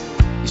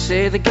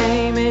say the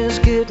game is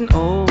getting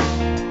old.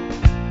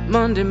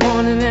 Monday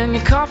morning and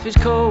your coffee's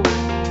cold.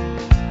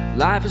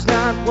 Life is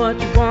not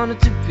what you want it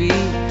to be.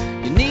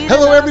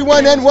 Hello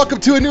everyone and welcome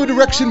to A New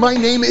Direction. My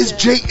name is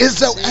Jay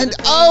Izzo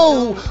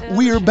and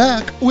we are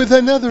back with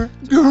another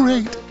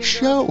great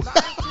show.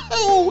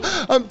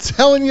 I'm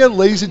telling you,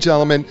 ladies and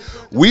gentlemen,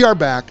 we are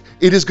back.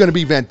 It is going to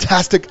be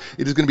fantastic.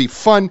 It is going to be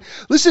fun.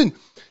 Listen,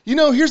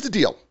 here's the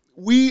deal.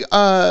 We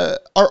are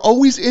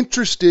always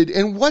interested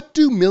in what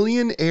do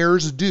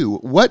millionaires do?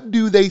 What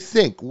do they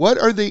think? What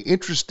are they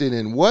interested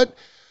in?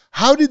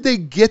 How did they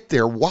get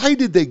there? Why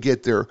did they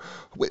get there?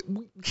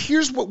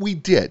 Here's what we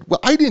did. Well,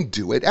 I didn't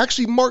do it.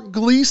 Actually, Mark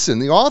Gleason,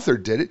 the author,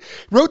 did it.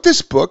 He wrote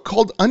this book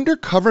called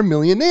Undercover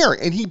Millionaire,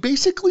 and he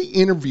basically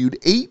interviewed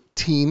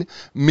 18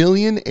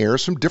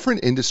 millionaires from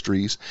different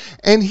industries,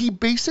 and he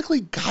basically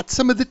got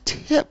some of the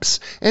tips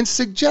and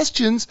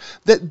suggestions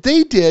that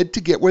they did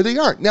to get where they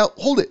are. Now,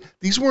 hold it.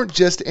 These weren't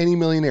just any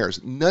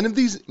millionaires. None of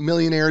these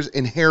millionaires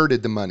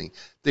inherited the money.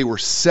 They were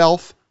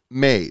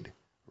self-made,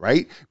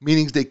 right?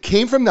 Meaning they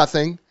came from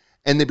nothing,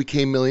 and they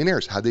became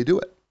millionaires. How'd they do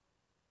it?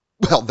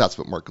 Well, that's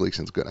what Mark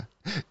Gleason's going to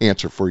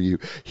answer for you.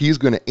 He's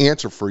going to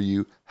answer for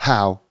you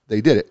how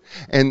they did it.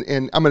 And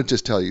I'm going to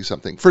just tell you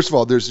something. First of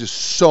all, there's just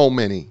so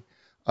many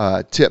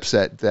tips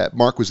that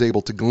Mark was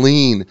able to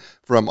glean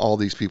from all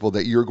these people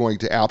that you're going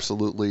to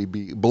absolutely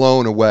be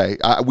blown away.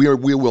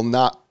 We will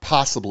not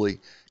possibly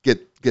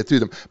get through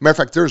them. Matter of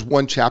fact, there's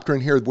one chapter in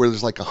here where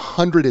there's like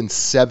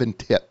 107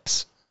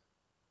 tips.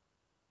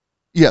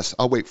 Yes,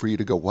 I'll wait for you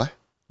to go, what?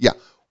 Yeah.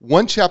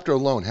 One chapter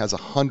alone has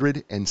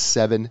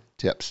 107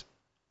 tips.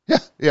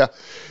 Yeah.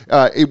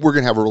 We're going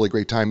to have a really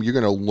great time. You're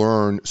going to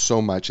learn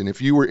so much. And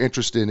if you were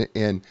interested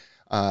in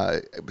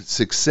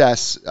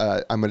success,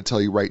 I'm going to tell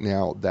you right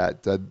now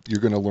that you're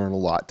going to learn a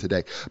lot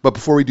today. But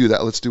before we do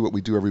that, let's do what we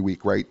do every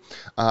week, right?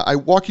 I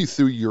walk you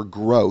through your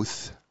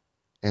growth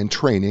and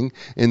training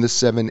in the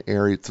 7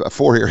 areas of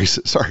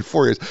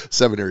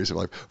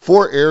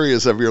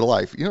your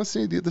life.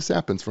 See, this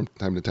happens from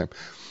time to time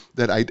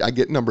that I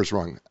get numbers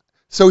wrong.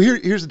 So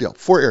here's the deal.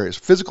 4 areas: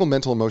 physical,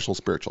 mental, emotional,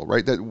 spiritual,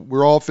 right? That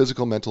we're all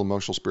physical, mental,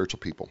 emotional, spiritual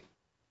people,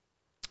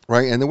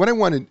 right? And then what I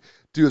want to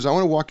do is I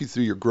want to walk you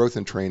through your growth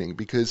and training,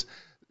 because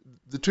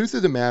the truth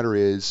of the matter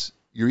is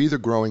you're either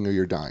growing or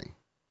you're dying,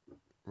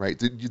 right?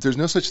 There's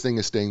no such thing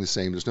as staying the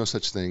same. There's no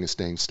such thing as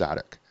staying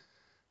static,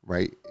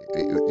 right?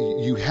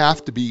 You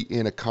have to be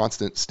in a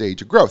constant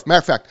stage of growth. Matter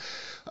of fact,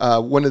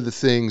 one of the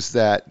things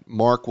that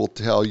Mark will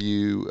tell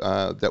you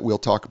that we'll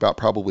talk about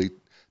probably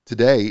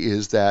today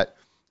is that,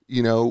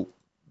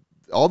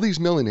 all these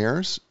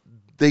millionaires,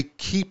 they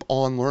keep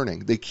on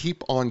learning. They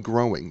keep on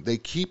growing. They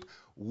keep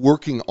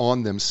working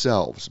on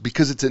themselves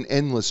because it's an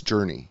endless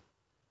journey,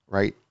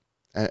 right?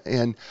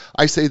 And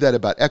I say that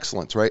about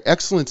excellence, right?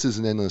 Excellence is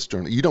an endless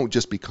journey. You don't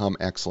just become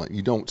excellent.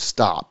 You don't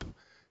stop.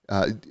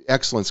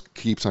 Excellence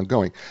keeps on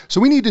going.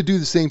 So we need to do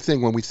the same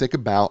thing when we think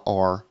about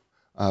our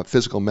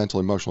physical, mental,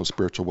 emotional, and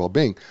spiritual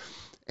well-being.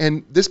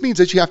 And this means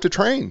that you have to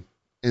train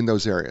in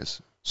those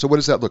areas. So what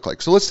does that look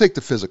like? So let's take the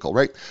physical,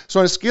 right?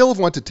 So on a scale of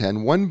 1 to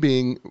 10, 1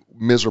 being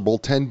miserable,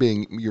 10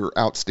 being you're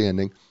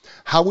outstanding,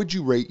 how would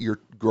you rate your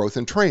growth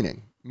and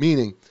training?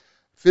 Meaning,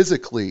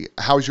 physically,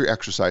 how's your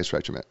exercise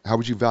regimen? How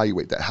would you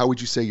evaluate that? How would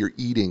you say your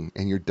eating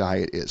and your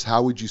diet is?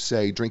 How would you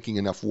say drinking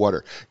enough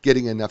water,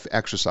 getting enough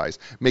exercise,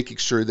 making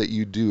sure that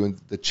you do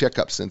the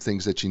checkups and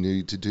things that you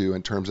need to do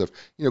in terms of,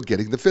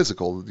 getting the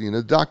physical,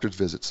 the doctor's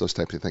visits, those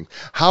types of things.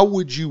 How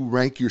would you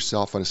rank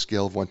yourself on a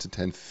scale of 1 to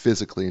 10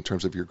 physically in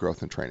terms of your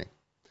growth and training?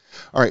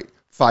 All right,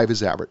 5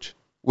 is average.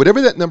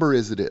 Whatever that number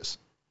is, it is.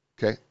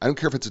 Okay? I don't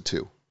care if it's a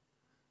 2.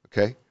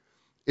 Okay?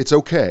 It's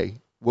okay.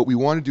 What we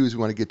want to do is we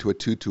want to get to a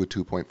 2 to a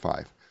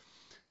 2.5.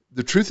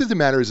 The truth of the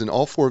matter is in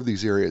all 4 of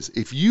these areas,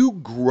 if you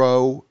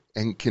grow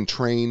and can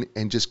train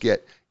and just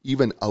get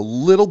even a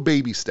little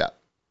baby step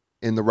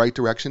in the right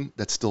direction,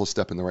 that's still a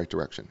step in the right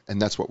direction. And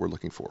that's what we're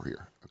looking for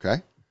here.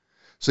 Okay?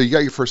 So you got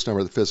your first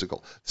number, the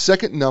physical.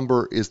 Second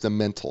number is the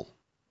mental,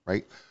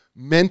 right?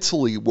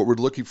 Mentally, what we're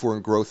looking for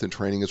in growth and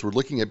training is we're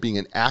looking at being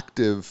an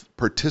active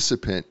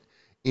participant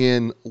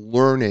in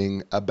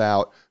learning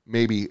about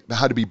maybe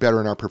how to be better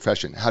in our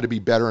profession, how to be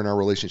better in our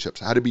relationships,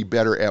 how to be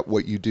better at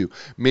what you do.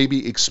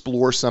 Maybe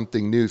explore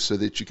something new so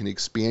that you can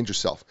expand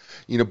yourself.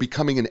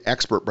 Becoming an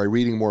expert by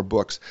reading more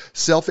books.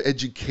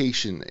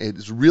 Self-education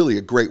is really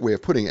a great way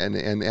of putting it,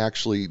 and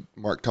actually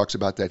Mark talks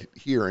about that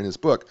here in his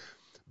book.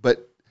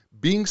 But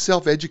being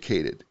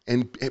self-educated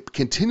and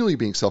continually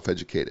being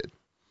self-educated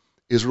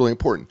is really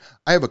important.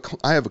 I have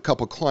a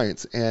couple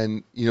clients,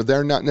 and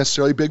they're not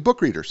necessarily big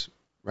book readers,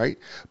 right?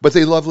 But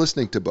they love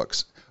listening to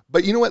books.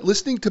 But you know what?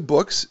 Listening to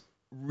books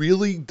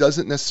really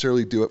doesn't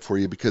necessarily do it for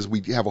you, because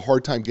we have a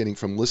hard time getting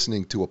from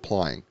listening to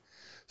applying.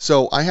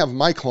 So I have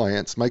my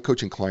clients, my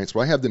coaching clients,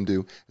 what I have them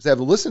do is I have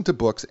them listen to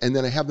books, and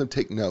then I have them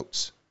take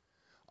notes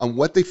on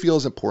what they feel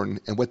is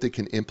important and what they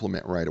can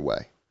implement right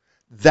away.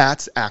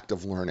 That's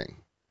active learning.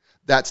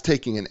 That's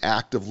taking an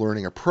active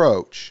learning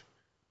approach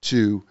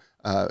to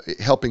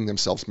helping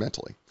themselves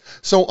mentally.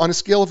 So on a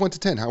scale of 1 to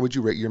 10, how would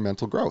you rate your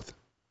mental growth?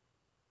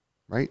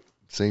 Right?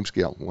 Same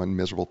scale, 1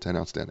 miserable, 10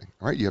 outstanding.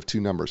 All right, you have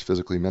 2 numbers,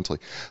 physically and mentally.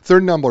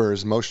 Third number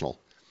is emotional,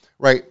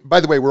 right?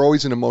 By the way, we're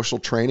always in emotional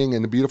training,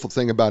 and the beautiful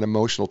thing about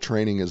emotional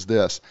training is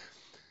this,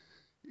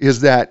 is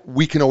that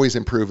we can always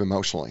improve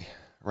emotionally,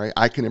 right?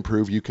 I can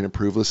improve, you can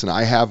improve. Listen,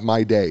 I have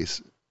my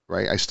days,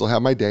 right? I still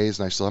have my days,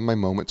 and I still have my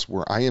moments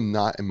where I am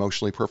not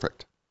emotionally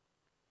perfect.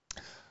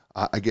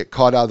 I get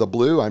caught out of the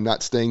blue. I'm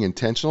not staying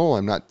intentional.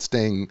 I'm not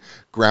staying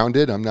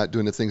grounded. I'm not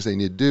doing the things I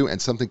need to do.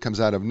 And something comes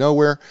out of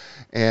nowhere,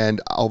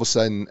 and all of a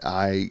sudden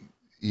I,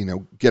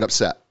 get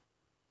upset.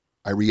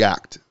 I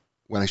react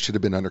when I should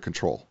have been under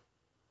control,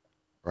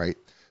 right?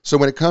 So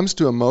when it comes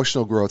to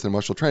emotional growth and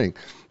emotional training,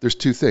 there's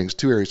 2 things,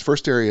 2 areas.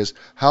 First area is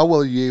how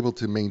well are you able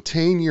to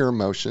maintain your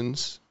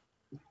emotions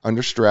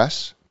under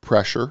stress,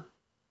 pressure,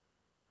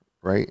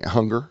 right?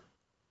 Hunger,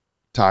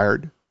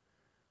 tired,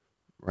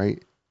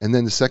 right? And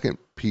then the second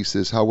piece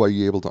is how well are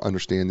you able to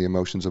understand the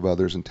emotions of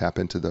others and tap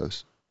into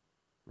those,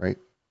 right?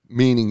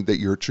 Meaning that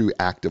you're a true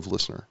active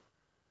listener,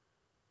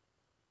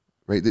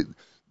 right?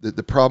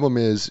 The problem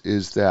is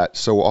that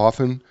so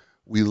often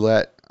we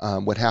let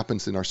what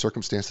happens in our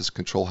circumstances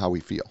control how we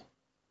feel,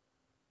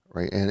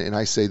 right? And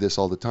I say this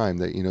all the time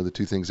that, the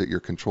 2 things that you're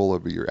in control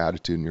of are your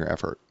attitude and your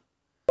effort,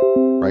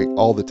 right?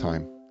 All the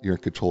time you're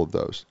in control of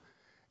those.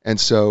 And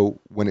so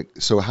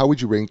so how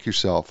would you rank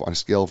yourself on a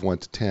scale of 1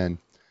 to 10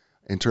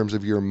 in terms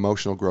of your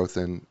emotional growth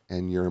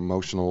and your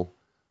emotional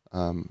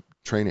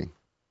training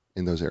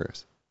in those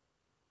areas,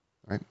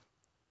 right?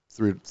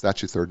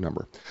 That's your third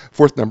number.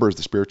 Fourth number is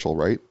the spiritual,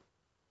 right?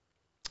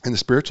 And the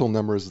spiritual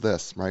number is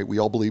this, right? We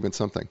all believe in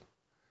something.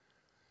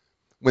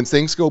 When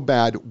things go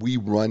bad, we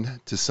run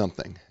to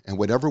something. And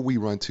whatever we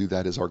run to,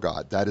 that is our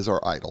God. That is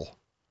our idol.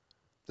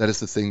 That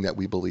is the thing that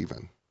we believe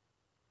in,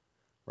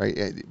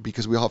 right?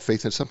 Because we all have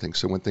faith in something.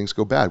 So when things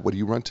go bad, what do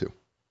you run to,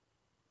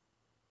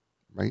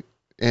 right?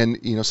 And,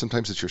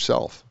 sometimes it's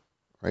yourself,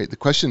 right? The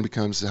question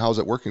becomes, how's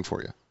it working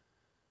for you,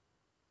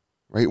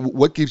 right?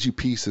 What gives you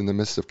peace in the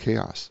midst of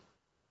chaos?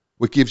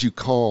 What gives you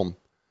calm,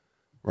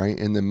 right,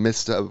 in the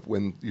midst of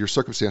when your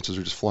circumstances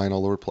are just flying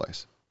all over the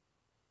place,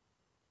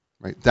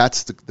 right?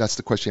 That's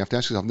the question you have to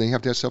ask yourself. And then you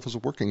have to ask yourself, is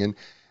it working? And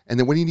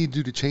then what do you need to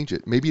do to change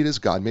it? Maybe it is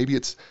God. Maybe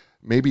it's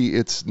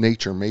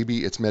nature.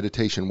 Maybe it's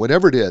meditation.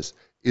 Whatever it is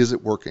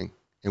it working?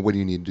 And what do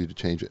you need to do to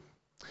change it?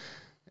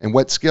 And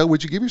what scale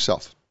would you give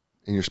yourself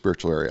in your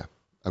spiritual area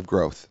of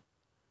growth,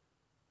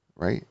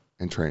 right,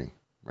 and training,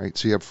 right?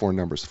 So you have 4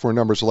 numbers. The 4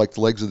 numbers are like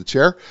the legs of the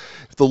chair.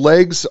 If the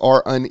legs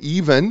are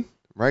uneven,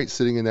 right,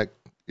 sitting in that,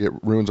 it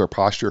ruins our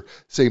posture.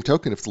 Same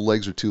token, if the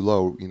legs are too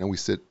low, we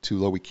sit too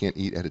low, we can't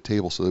eat at a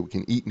table, so that we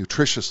can eat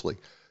nutritiously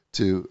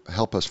to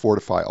help us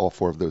fortify all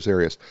 4 of those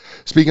areas.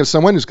 Speaking of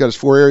someone who's got his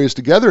 4 areas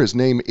together, his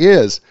name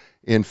is,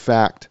 in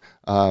fact,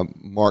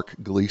 Mark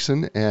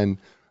Gleason. And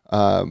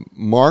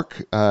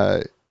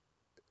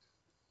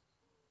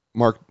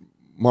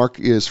Mark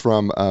is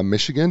from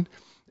Michigan.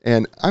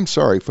 And I'm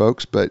sorry,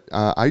 folks, but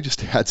I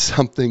just had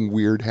something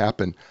weird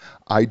happen.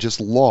 I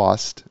just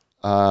lost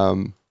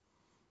a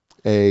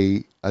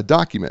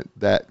document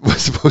that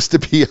was supposed to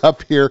be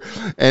up here,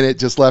 and it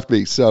just left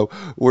me. So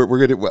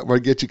we're gonna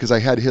get you, because I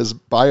had his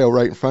bio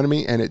right in front of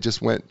me, and it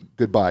just went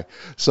goodbye.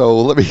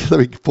 So let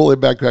me pull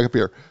it back up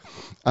here.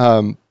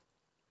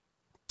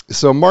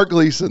 So Mark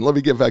Gleason, let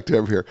me get back to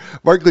him here.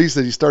 Mark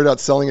Gleason, he started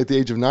out selling at the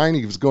age of 9.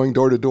 He was going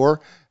door to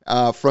door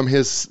from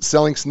his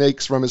selling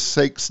snakes from his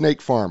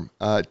snake farm.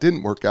 It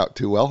didn't work out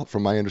too well,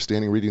 from my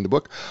understanding, reading the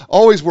book.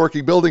 Always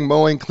working, building,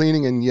 mowing,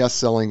 cleaning, and yes,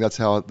 selling. That's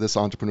how this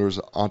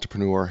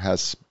entrepreneur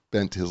has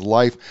spent his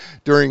life.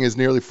 During his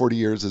nearly 40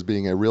 years as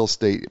being a real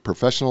estate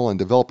professional and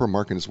developer,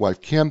 Mark and his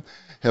wife, Kim,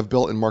 have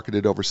built and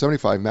marketed over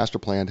 75 master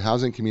planned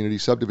housing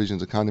communities,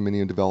 subdivisions, and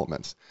condominium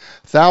developments.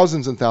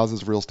 Thousands and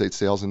thousands of real estate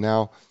sales, and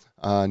now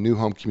new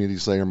home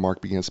communities later,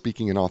 Mark began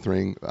speaking and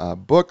authoring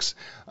books.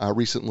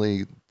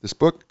 Recently, this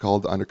book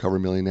called Undercover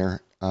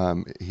Millionaire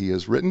he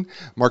has written.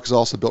 Mark has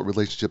also built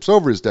relationships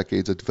over his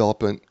decades of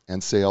development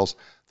and sales.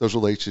 Those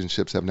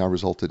relationships have now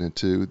resulted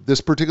into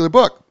this particular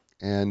book.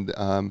 And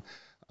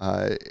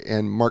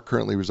Mark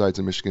currently resides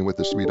in Michigan with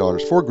his 3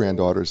 daughters, 4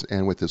 granddaughters,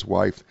 and with his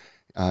wife.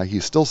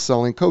 He's still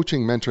selling,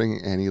 coaching,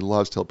 mentoring, and he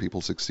loves to help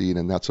people succeed,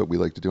 and that's what we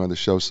like to do on the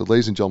show. So,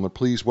 ladies and gentlemen,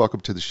 please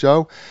welcome to the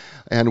show,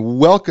 and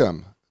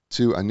welcome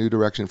to a new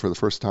direction for the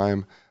first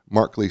time,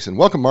 Mark Gleason.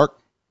 Welcome, Mark.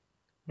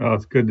 Oh,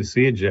 it's good to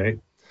see you, Jay.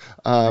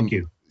 Thank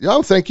you.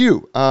 Oh, thank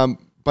you.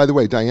 By the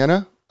way,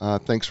 Diana,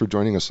 thanks for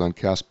joining us on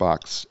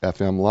Castbox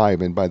FM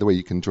Live. And by the way,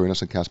 you can join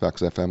us on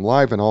Castbox FM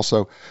Live and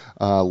also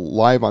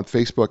live on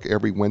Facebook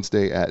every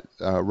Wednesday at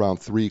around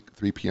 3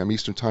 p.m.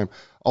 Eastern Time.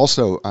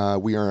 Also,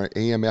 we are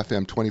AM,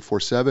 FM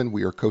 24/7.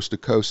 We are coast to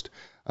coast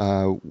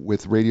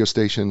with radio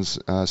stations.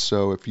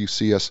 So if you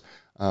see us,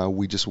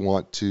 we just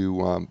want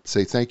to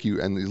say thank you,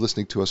 and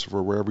listening to us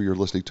for wherever you're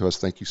listening to us.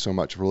 Thank you so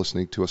much for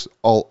listening to us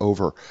all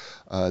over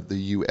the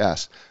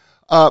U.S.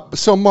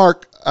 So,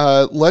 Mark,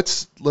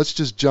 let's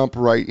just jump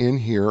right in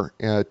here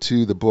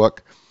to the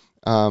book.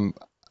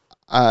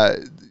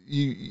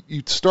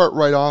 You start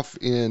right off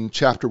in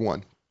chapter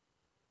 1,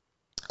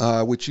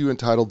 which you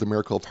entitled "The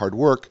Miracle of Hard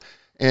Work,"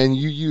 And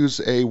you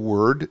use a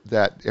word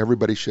that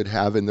everybody should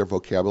have in their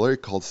vocabulary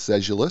called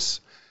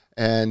sedulous,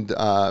 and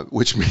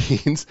which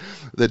means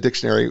the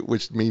dictionary,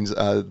 which means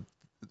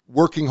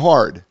working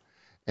hard.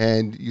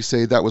 And you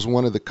say that was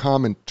one of the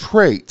common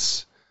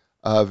traits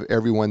of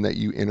everyone that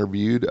you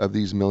interviewed of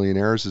these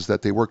millionaires, is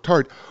that they worked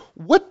hard.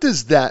 What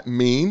does that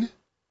mean,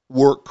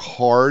 work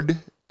hard,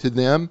 to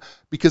them?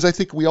 Because I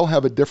think we all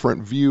have a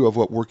different view of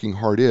what working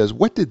hard is.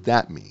 What did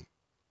that mean?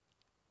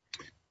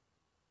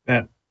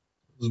 That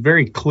was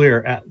very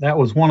clear. That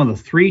was one of the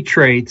 3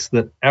 traits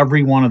that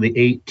every one of the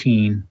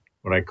 18,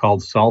 what I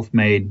called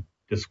self-made,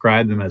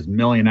 described them as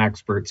million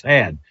experts,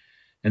 had.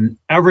 And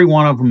every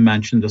one of them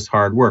mentioned this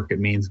hard work. It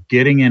means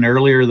getting in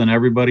earlier than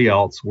everybody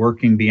else,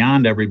 working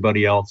beyond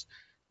everybody else,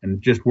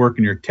 and just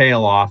working your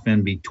tail off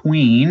in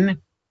between.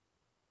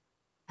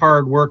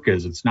 Hard work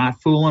is. It's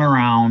not fooling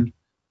around,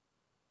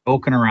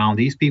 poking around.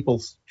 These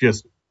people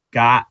just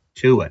got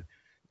to it.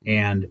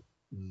 And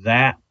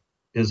that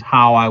is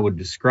how I would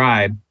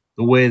describe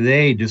the way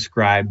they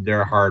describe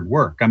their hard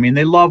work. I mean,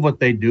 they love what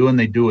they do and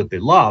they do what they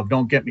love.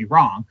 Don't get me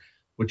wrong,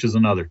 which is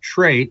another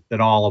trait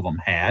that all of them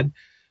had.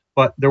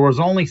 But there was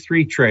only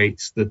 3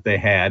 traits that they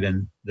had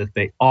and that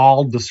they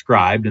all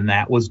described, and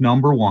that was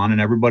number 1.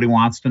 And everybody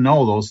wants to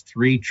know those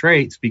 3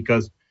 traits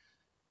because,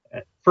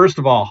 first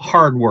of all,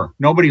 hard work.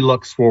 Nobody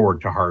looks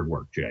forward to hard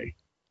work, Jay.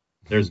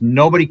 There's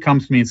nobody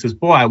comes to me and says,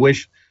 boy, I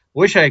wish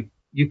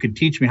you could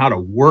teach me how to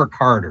work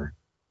harder.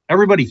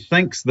 Everybody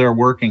thinks they're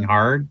working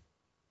hard,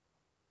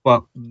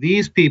 but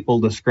these people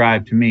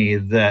describe to me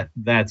that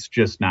that's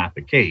just not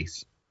the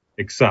case,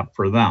 except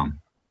for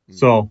them.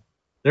 So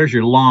there's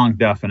your long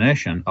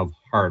definition of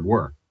hard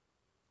work.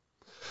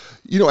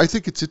 I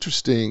think it's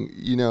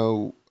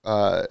interesting,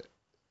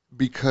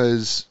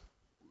 because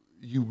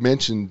you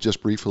mentioned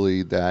just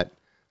briefly that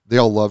they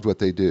all loved what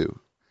they do.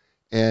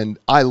 And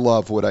I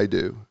love what I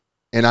do.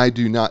 And I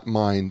do not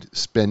mind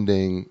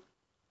spending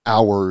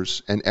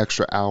hours and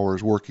extra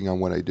hours working on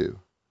what I do.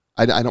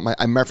 I don't mind.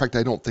 As a matter of fact,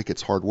 I don't think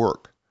it's hard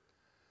work.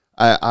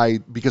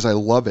 Because I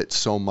love it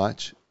so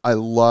much. I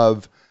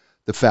love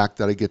the fact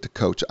that I get to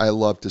coach. I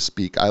love to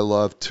speak. I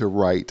love to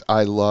write.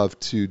 I love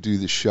to do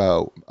the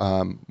show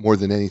more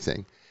than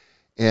anything.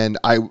 And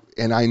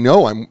I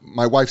know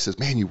my wife says,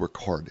 man, you work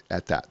hard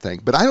at that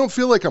thing. But I don't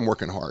feel like I'm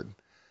working hard.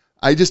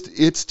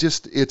 It's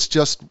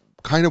just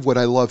kind of what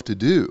I love to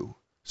do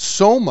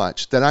so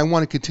much that I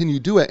want to continue to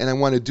do it, and I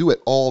want to do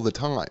it all the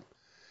time.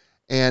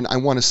 And I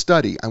want to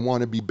study. I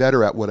want to be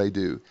better at what I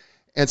do.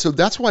 And so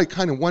that's why I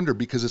kind of wonder,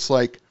 because it's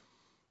like,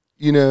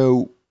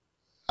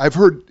 I've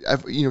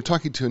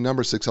talking to a number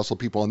of successful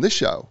people on this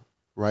show,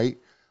 right?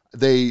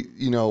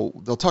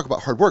 They'll talk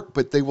about hard work,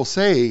 but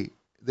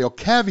they'll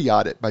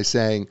caveat it by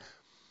saying,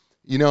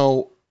 I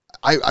know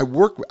I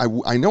work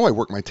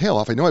my tail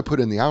off. I know I put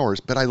in the hours,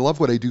 but I love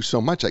what I do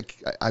so much.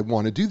 I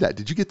want to do that.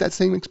 Did you get that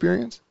same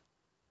experience?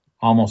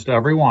 Almost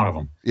every one of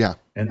them. Yeah.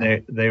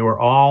 And they were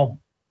all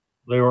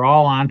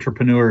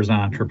entrepreneurs.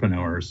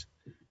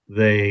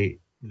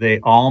 They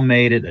all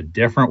made it a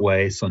different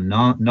way. So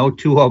no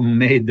 2 of them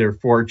made their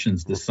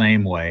fortunes the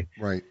same way.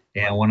 Right.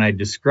 And when I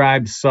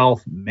described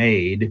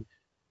self-made,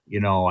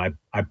 I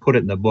put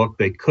it in the book.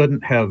 They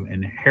couldn't have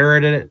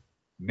inherited it,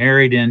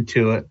 married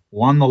into it,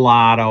 won the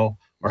lotto,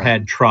 or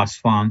had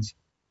trust funds.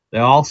 They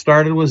all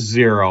started with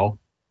 0,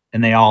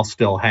 and they all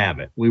still have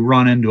it. We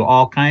run into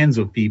all kinds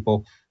of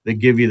people that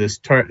give you this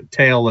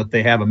tale that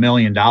they have $1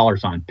 million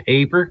on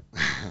paper,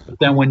 but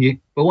then when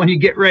you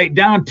get right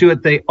down to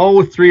it, they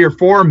owe 3 or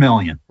 4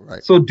 million.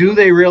 Right. So do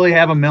they really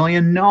have $1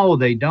 million? No,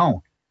 they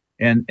don't.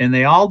 And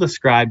they all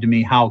describe to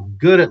me how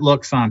good it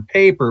looks on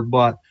paper,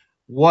 but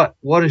what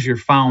is your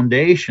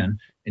foundation?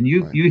 And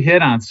you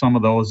hit on some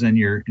of those in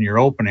your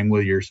opening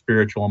with your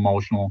spiritual,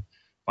 emotional,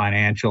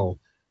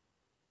 financial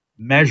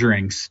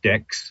measuring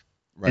sticks.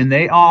 Right. And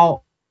they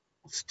all,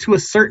 to a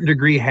certain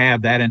degree,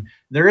 have that. And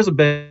there is a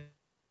bit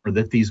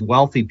that these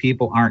wealthy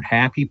people aren't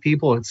happy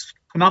people. It's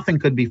nothing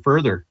could be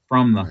further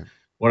from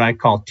what I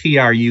call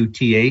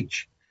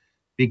TRUTH,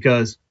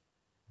 because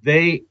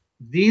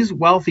these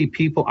wealthy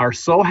people are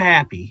so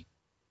happy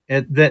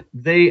that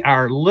they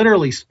are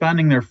literally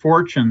spending their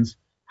fortunes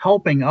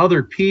helping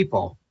other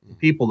people,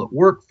 people that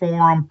work for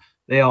them.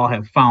 They all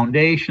have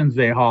foundations.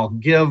 They all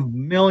give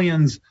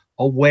millions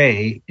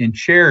away in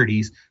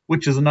charities,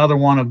 which is another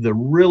one of the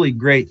really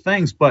great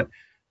things. But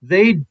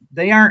they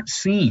aren't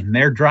seen.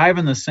 They're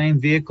driving the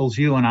same vehicles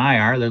you and I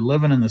are. They're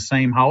living in the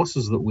same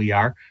houses that we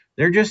are.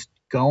 They're just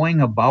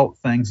going about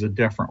things a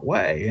different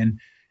way.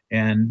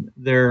 And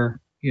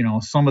they're,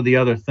 some of the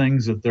other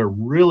things that they're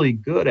really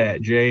good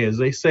at, Jay, is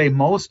they say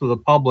most of the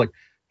public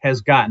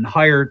has gotten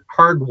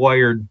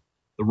hardwired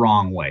the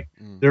wrong way.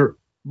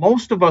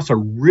 Most of us are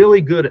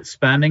really good at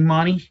spending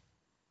money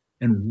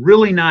and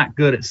really not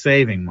good at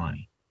saving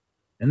money.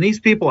 And these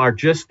people are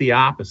just the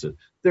opposite.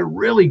 They're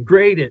really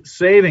great at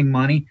saving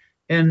money,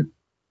 and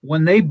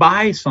when they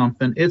buy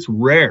something, it's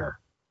rare.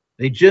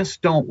 They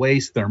just don't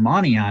waste their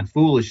money on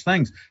foolish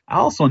things. I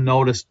also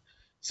noticed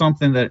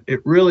something that it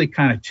really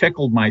kind of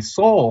tickled my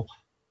soul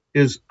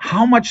is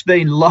how much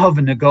they love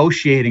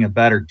negotiating a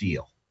better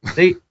deal.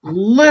 They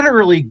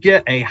literally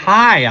get a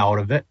high out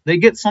of it. They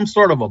get some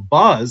sort of a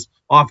buzz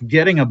off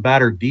getting a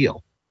better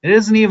deal. It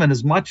isn't even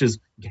as much as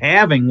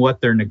having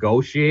what they're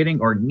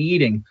negotiating or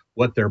needing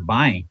what they're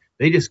buying.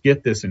 They just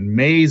get this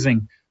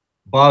amazing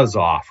buzz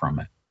off from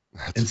it.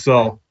 And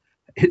so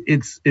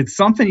it's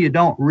something you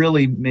don't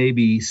really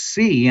maybe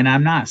see. And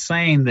I'm not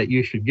saying that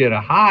you should get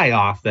a high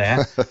off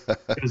that,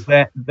 because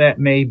that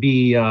may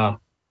be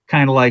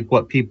kind of like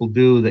what people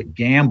do that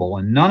gamble.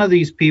 And none of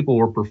these people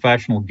were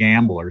professional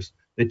gamblers.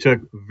 They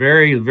took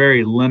very,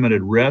 very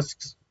limited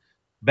risks,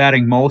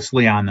 betting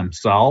mostly on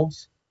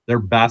themselves, their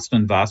best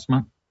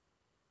investment.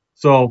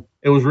 So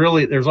it was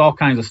really, there's all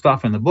kinds of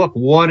stuff in the book.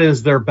 What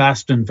is their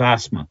best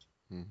investment?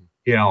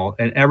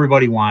 And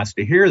everybody wants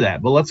to hear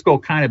that. But let's go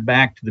kind of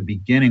back to the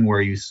beginning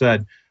where you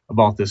said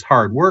about this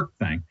hard work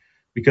thing,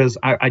 because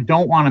I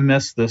don't want to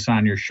miss this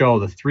on your show.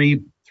 The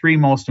three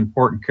most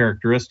important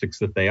characteristics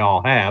that they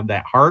all have: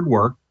 that hard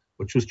work,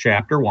 which was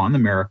chapter 1, the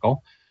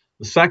miracle.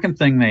 The second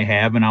thing they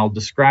have, and I'll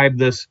describe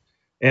this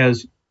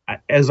as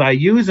I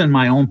use in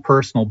my own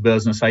personal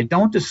business, I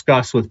don't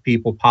discuss with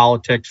people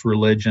politics,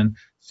 religion,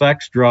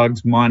 sex,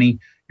 drugs, money,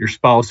 your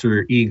spouse, or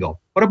your ego.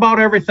 What about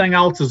everything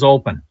else is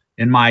open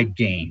in my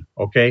game,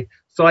 okay?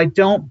 So I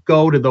don't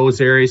go to those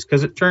areas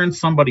because it turns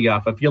somebody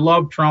off. If you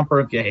love Trump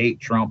or if you hate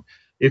Trump,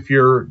 if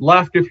you're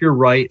left, if you're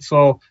right.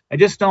 So I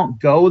just don't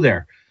go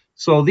there.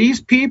 So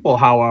these people,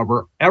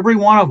 however, every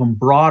one of them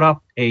brought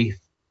up a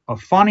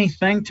funny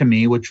thing to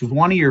me, which was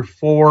one of your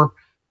 4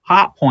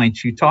 hot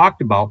points you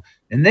talked about.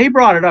 And they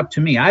brought it up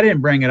to me. I didn't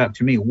bring it up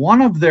to me.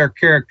 One of their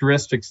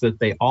characteristics that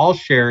they all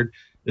shared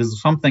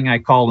is something I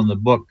call in the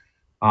book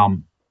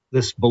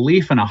this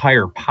belief in a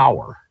higher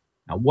power.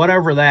 Now,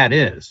 whatever that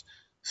is,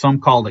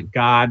 some called it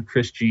God,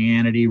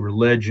 Christianity,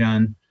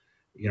 religion,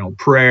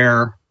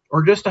 prayer,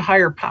 or just a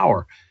higher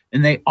power.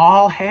 And they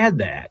all had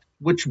that,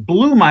 which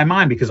blew my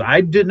mind because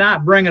I did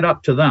not bring it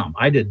up to them.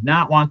 I did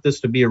not want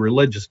this to be a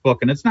religious book,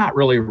 and it's not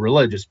really a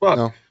religious book.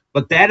 No.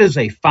 But that is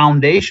a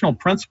foundational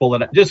principle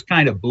that just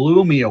kind of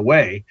blew me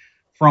away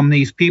from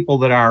these people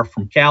that are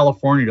from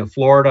California to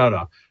Florida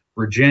to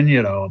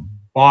Virginia to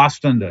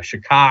Boston to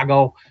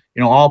Chicago,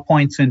 all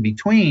points in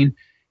between.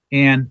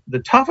 And the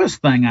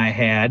toughest thing I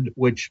had,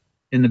 which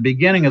in the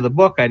beginning of the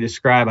book I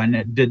describe,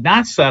 I did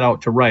not set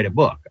out to write a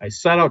book. I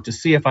set out to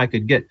see if I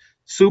could get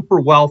super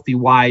wealthy,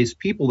 wise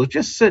people to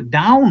just sit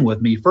down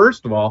with me,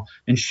 first of all,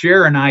 and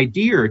share an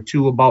idea or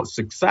two about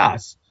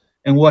success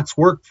and what's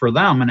worked for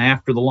them. And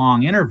after the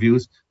long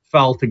interviews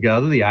fell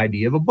together, the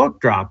idea of a book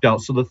dropped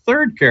out. So the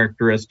third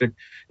characteristic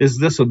is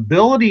this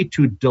ability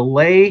to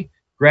delay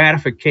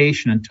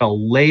gratification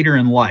until later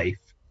in life.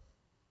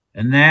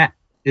 And that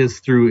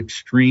is through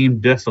extreme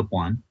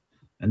discipline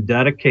and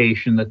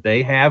dedication that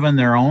they have in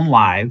their own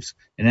lives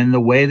and in the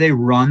way they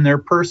run their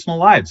personal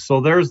lives.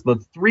 So there's the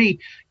 3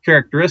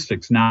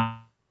 characteristics.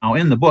 Now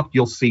in the book,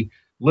 you'll see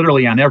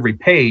literally on every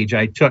page,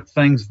 I took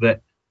things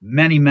that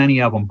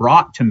many of them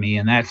brought to me,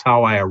 and that's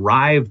how I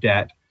arrived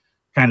at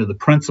kind of the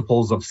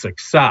principles of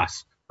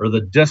success, or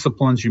the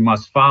disciplines you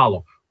must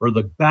follow, or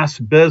the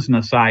best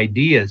business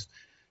ideas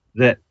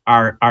that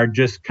are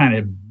just kind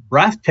of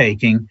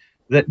breathtaking,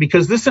 that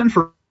because this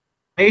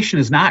information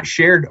is not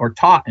shared or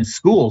taught in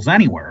schools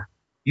anywhere.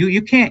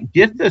 You can't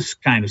get this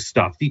kind of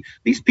stuff.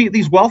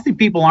 These wealthy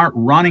people aren't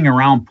running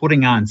around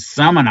putting on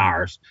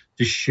seminars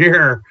to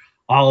share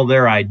all of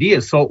their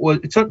ideas. So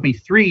it took me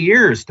 3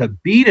 years to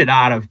beat it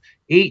out of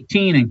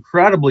 18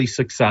 incredibly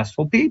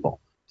successful people.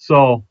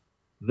 So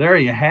there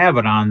you have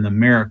it on the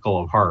miracle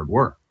of hard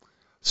work.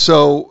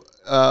 So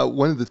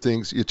one of the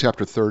things,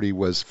 chapter 30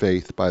 was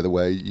faith, by the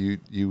way.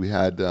 You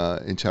had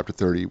in chapter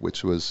 30,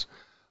 which was,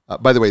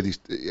 by the way,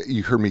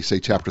 you heard me say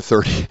chapter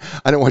 30.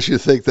 I don't want you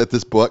to think that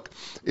this book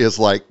is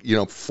like,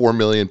 4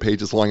 million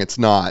pages long. It's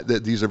not.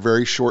 These are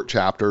very short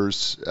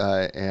chapters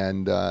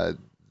and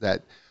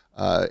that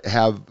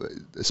have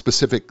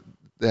specific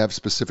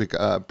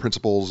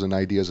principles and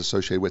ideas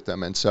associated with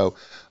them. And so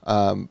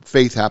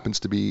faith happens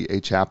to be a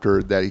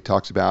chapter that he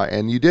talks about.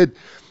 And you did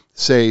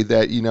say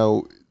that,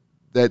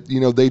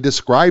 they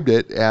described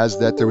it as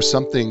that there was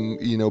something,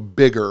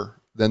 bigger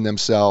than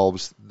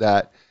themselves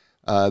that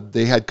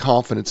they had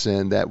confidence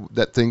in,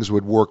 that things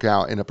would work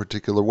out in a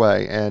particular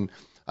way. And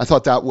I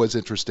thought that was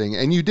interesting.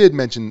 And you did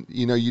mention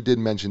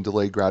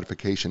delayed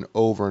gratification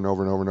over and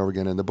over and over and over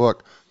again in the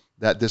book,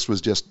 that this was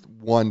just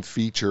one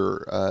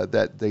feature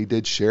that they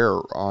did share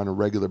on a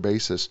regular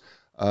basis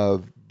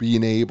of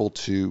being able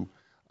to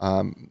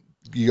I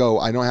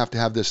don't have to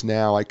have this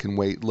now, I can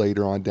wait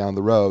later on down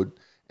the road.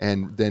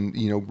 And then,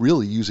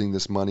 really using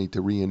this money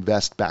to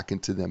reinvest back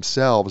into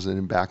themselves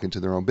and back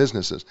into their own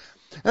businesses.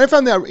 And I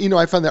found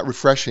that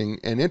refreshing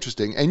and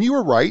interesting. And you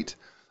were right.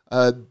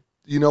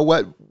 You know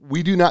what?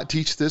 We do not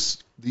teach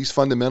these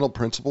fundamental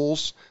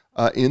principles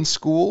in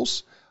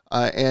schools.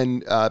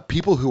 And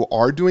people who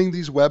are doing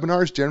these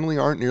webinars generally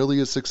aren't nearly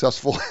as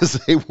successful as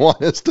they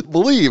want us to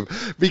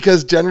believe,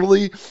 because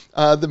generally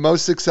the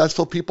most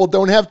successful people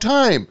don't have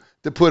time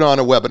to put on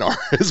a webinar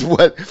is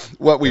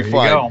what we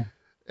find.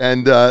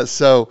 And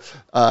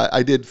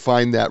I did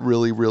find that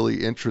really,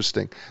 really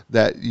interesting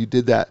that you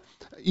did that.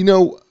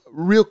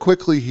 Real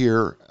quickly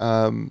here,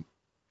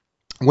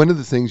 one of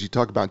the things you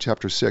talk about in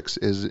Chapter 6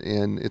 is,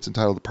 and it's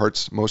entitled The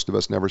Parts Most of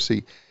Us Never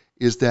See,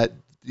 is that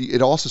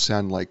it also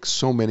sounded like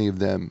so many of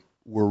them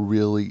were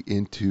really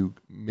into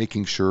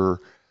making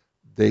sure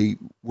they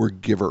were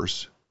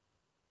givers.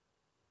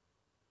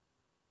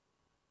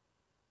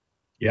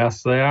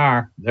 Yes, they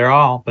are. They're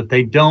all, but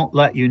they don't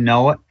let you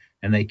know it,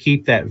 and they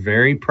keep that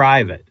very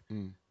private.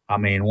 Mm. I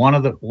mean, one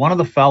of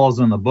the fellows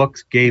in the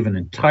books gave an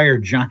entire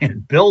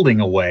giant building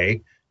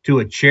away to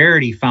a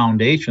charity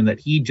foundation that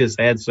he just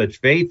had such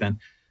faith in,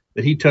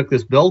 that he took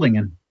this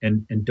building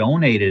and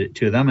donated it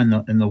to them,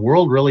 and the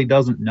world really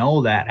doesn't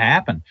know that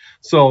happened.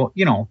 So,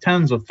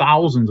 tens of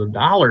thousands of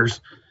dollars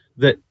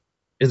that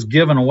is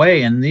given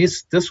away, and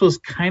this was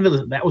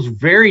that was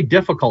very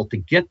difficult to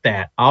get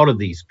that out of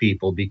these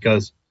people,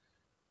 because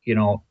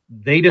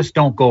they just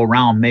don't go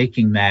around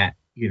making that,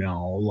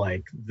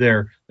 like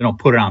they don't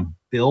put it on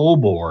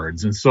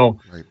billboards. And so,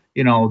 right.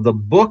 The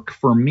book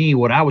for me,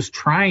 what I was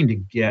trying to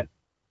get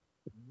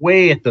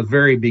way at the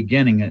very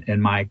beginning in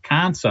my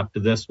concept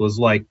of this was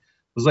like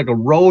a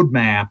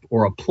roadmap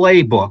or a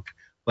playbook,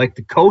 like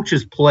the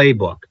coach's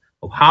playbook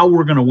of how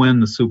we're going to win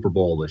the Super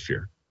Bowl this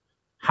year.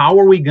 How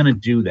are we going to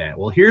do that?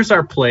 Well, here's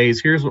our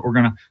plays. Here's what we're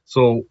going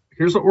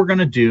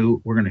to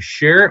do. We're going to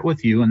share it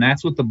with you. And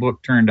that's what the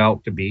book turned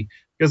out to be,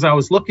 because I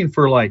was looking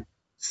for like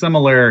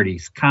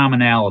similarities,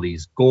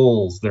 commonalities,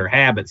 goals, their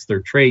habits, their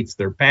traits,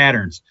 their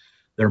patterns,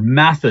 their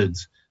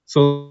methods.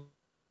 So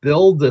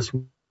build this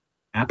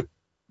app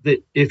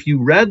that if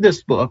you read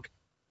this book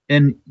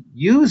and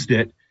used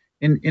it,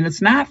 and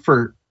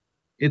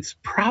it's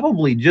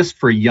probably just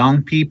for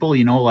young people,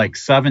 like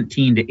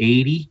 17 to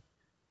 80,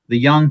 the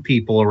young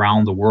people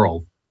around the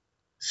world.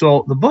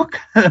 So the book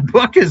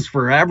is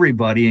for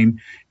everybody. And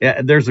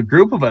there's a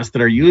group of us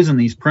that are using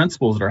these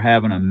principles that are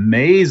having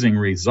amazing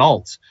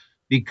results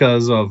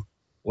because of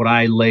what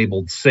I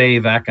labeled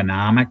save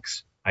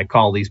economics. I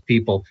call these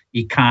people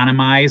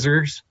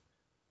economizers.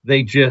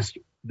 They just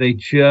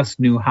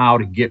knew how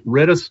to get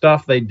rid of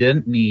stuff they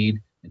didn't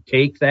need and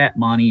take that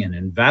money and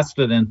invest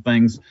it in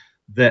things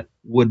that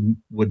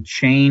would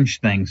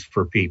change things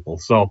for people.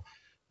 So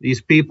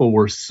these people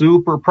were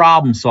super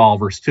problem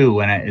solvers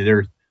too.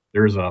 And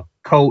there's a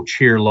coach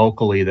here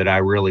locally that I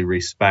really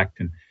respect,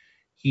 and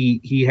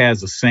he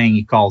has a saying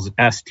he calls it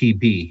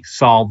STB,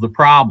 solve the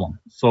problem.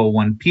 So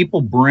when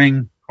people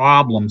bring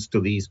problems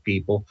to these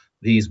people,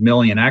 these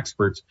million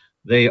experts,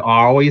 they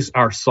always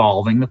are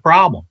solving the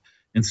problem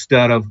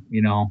instead of,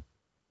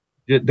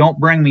 don't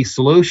bring me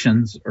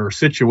solutions or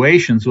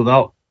situations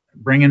without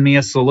bringing me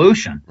a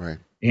solution. Right.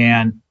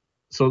 And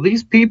so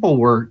these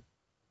people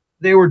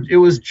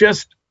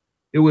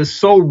it was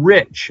so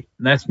rich.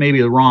 That's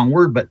maybe the wrong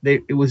word, but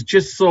it was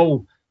just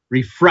so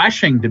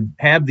refreshing to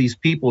have these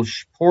people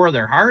pour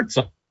their hearts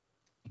out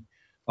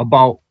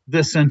about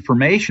this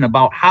information,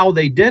 about how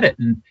they did it.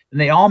 And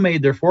they all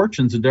made their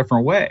fortunes a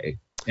different way.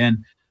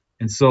 And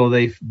so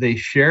they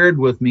shared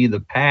with me the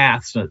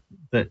paths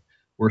that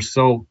were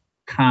so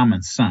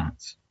common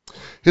sense.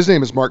 His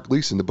name is Mark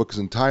Gleason. The book is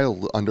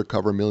entitled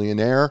Undercover,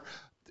 Millionaire.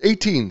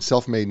 18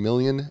 self-made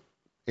millionaire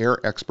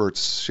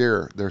experts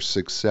share their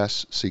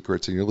success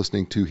secrets, and you're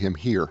listening to him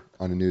here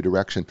on A New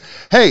Direction.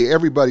 Hey,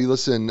 everybody,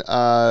 listen.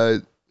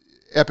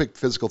 Epic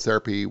Physical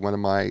Therapy, one of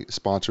my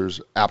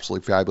sponsors,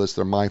 absolutely fabulous.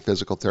 They're my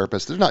physical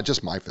therapists. They're not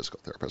just my physical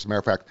therapists. As a matter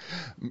of fact,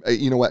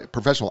 you know what?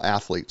 Professional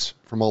athletes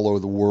from all over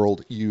the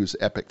world use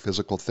Epic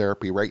Physical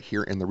Therapy right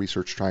here in the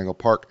Research Triangle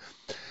Park.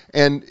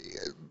 And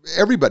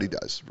everybody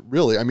does,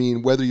 really. I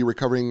mean, whether you're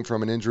recovering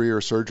from an injury or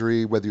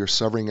surgery, whether you're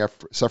suffering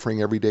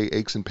everyday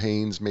aches and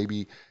pains,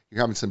 maybe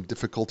you're having some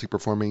difficulty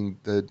performing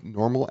the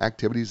normal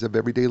activities of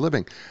everyday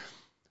living.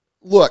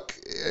 Look,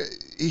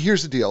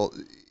 here's the deal.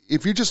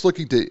 If you're just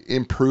looking to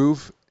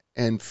improve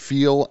and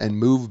feel and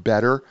move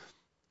better,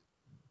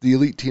 the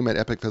elite team at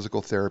Epic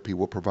Physical Therapy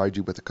will provide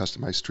you with a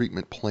customized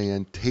treatment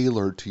plan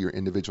tailored to your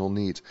individual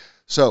needs.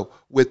 So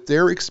with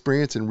their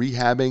experience in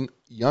rehabbing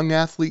young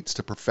athletes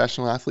to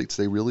professional athletes,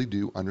 they really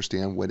do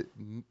understand what it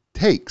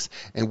takes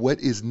and what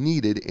is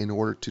needed in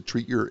order to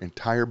treat your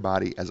entire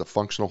body as a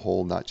functional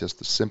whole, not just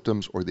the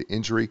symptoms or the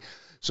injury.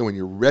 So when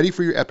you're ready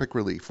for your epic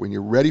relief, when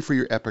you're ready for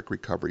your epic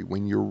recovery,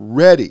 when you're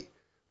ready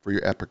for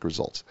your epic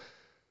results,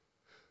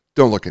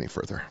 don't look any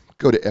further.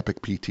 Go to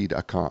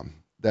epicpt.com.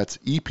 That's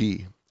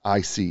EPICPT.com.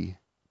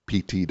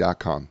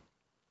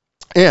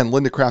 And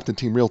Linda Craft and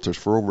Team Realtors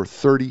for over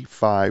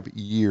 35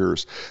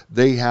 years.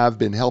 They have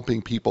been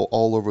helping people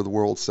all over the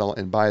world sell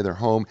and buy their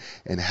home.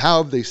 And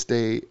how have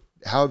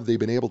they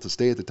been able to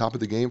stay at the top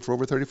of the game for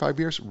over 35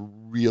 years?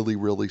 Really,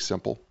 really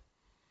simple.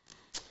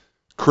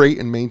 Create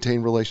and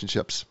maintain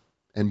relationships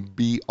and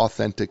be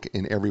authentic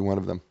in every one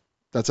of them.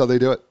 That's how they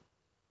do it.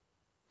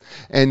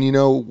 And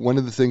one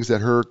of the things that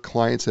her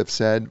clients have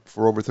said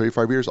for over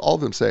 35 years, all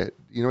of them say it.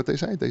 You know what they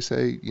say? They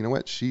say, you know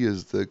what? She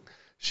is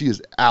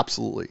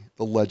absolutely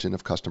the legend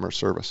of customer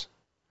service.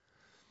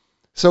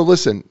 So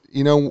listen,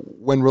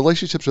 when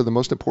relationships are the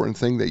most important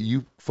thing that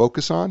you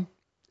focus on,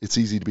 it's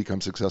easy to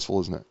become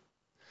successful, isn't it?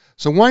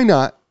 So why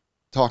not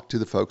talk to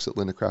the folks at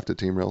Linda Crafted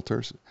Team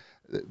Realtors?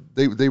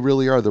 They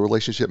really are the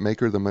relationship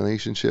maker, the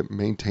relationship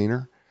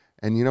maintainer.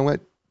 And you know what?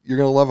 You're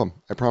going to love them.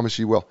 I promise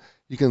you will.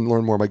 You can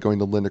learn more by going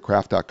to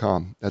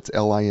lindacraft.com. That's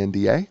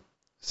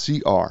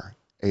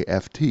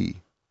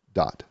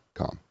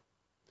LINDACRAFT.com.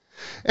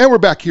 And we're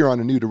back here on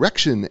A New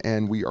Direction,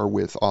 and we are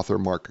with author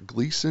Mark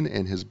Gleason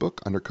and his book,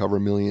 Undercover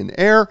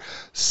Millionaire.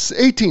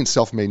 18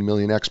 self-made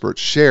million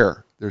experts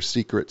share their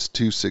secrets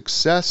to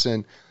success.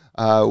 And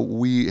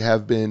we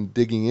have been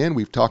digging in.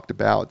 We've talked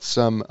about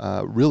some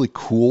really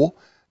cool,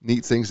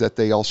 neat things that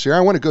they all share.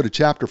 I want to go to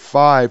chapter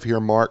 5 here,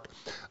 Mark.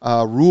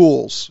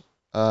 Rules.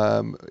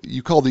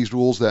 You call these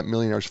rules that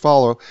millionaires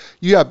follow.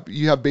 You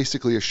have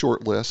basically a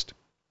short list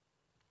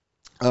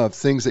of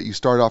things that you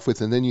start off with,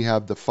 and then you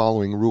have the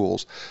following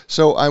rules.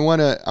 So I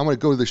want to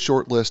go to the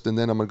short list, and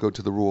then I'm going to go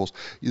to the rules.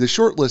 The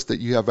short list that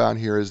you have on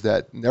here is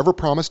that never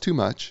promise too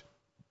much.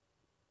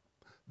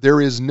 There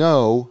is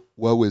no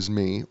woe is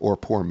me or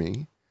poor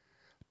me.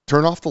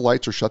 Turn off the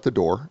lights or shut the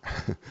door.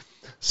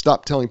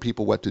 Stop telling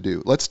people what to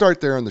do. Let's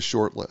start there on the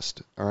short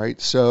list. All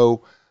right.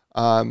 So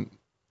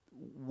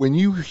when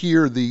you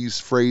hear these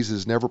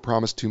phrases, never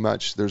promise too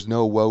much, there's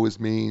no woe is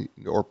me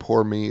or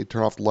poor me,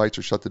 turn off the lights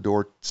or shut the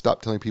door,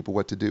 stop telling people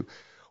what to do.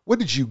 What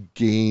did you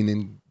gain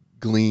and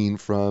glean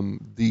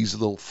from these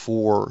little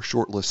 4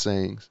 short list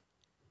sayings?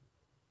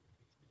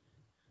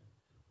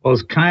 Well,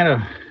 it's kind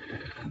of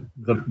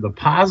the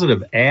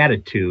positive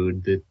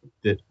attitude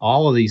that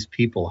all of these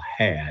people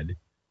had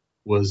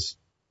was,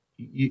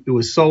 it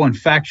was so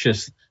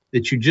infectious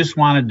that you just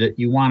wanted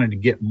to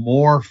get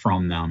more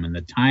from them, and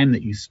the time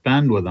that you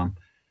spend with them.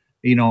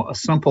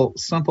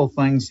 Simple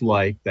things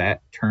like that.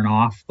 Turn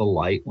off the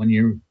light when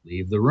you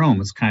leave the room.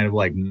 It's kind of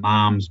like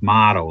mom's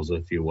mottos,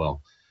 if you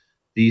will.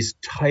 These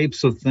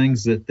types of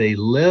things that they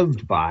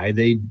lived by,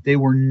 they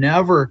were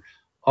never,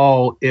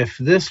 oh, if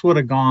this would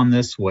have gone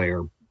this way,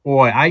 or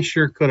boy, I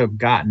sure could have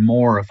gotten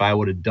more if I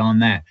would have done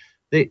that.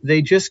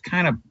 They just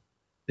kind of,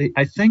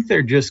 I think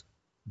they're just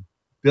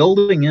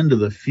building into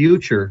the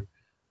future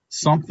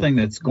something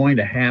that's going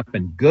to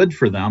happen good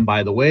for them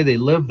by the way they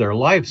live their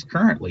lives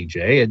currently,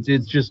 Jay. It's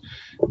just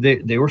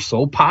they were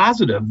so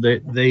positive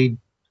that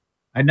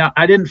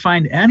I didn't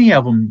find any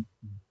of them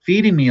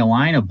feeding me a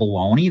line of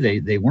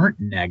baloney. They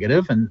weren't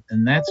negative, and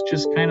that's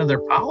just kind of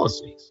their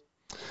policies.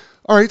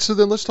 All right, so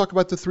then let's talk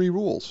about the 3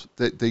 rules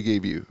that they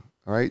gave you.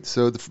 All right,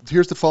 so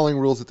here's the following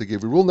rules that they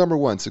gave you. Rule number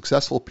 1,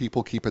 successful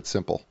people keep it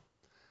simple.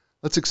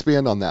 Let's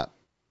expand on that.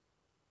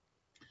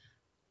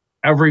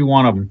 Every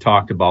one of them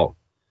talked about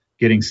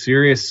getting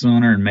serious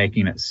sooner and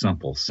making it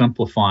simple,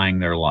 simplifying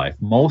their life.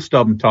 Most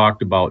of them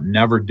talked about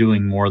never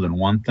doing more than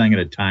one thing at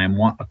a time.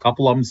 A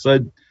couple of them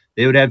said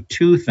they would have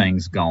 2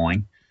 things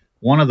going.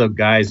 One of the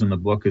guys in the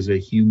book is a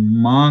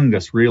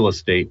humongous real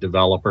estate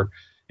developer,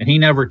 and he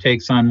never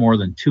takes on more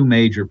than 2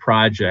 major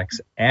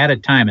projects at a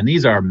time. And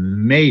these are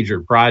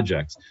major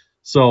projects.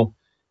 So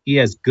he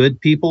has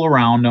good people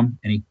around him,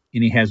 and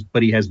he has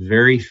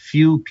very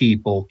few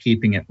people,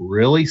 keeping it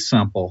really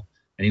simple.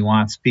 And he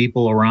wants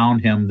people around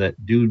him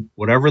that do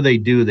whatever they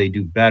do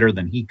better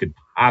than he could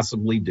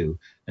possibly do.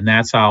 And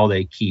that's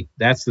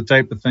the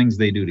type of things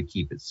they do to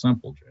keep it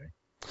simple,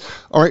 Jay.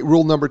 All right,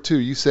 rule number 2.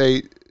 You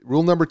say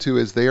rule number 2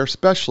 is they are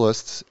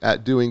specialists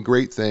at doing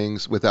great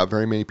things without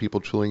very many people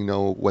truly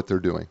know what they're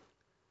doing.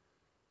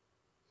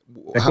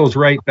 That goes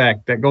right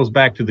back. That goes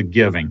back to the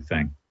giving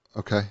thing.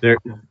 Okay.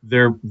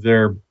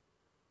 They're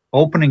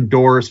opening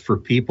doors for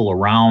people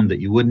around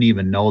that you wouldn't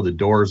even know the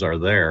doors are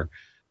there,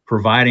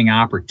 providing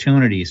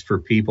opportunities for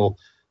people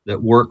that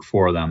work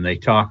for them. They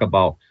talk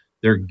about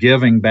their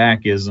giving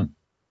back isn't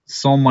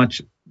so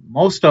much.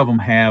 Most of them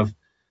have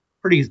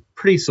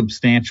pretty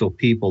substantial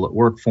people that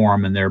work for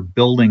them, and they're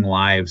building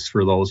lives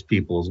for those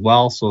people as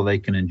well, so they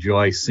can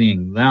enjoy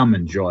seeing them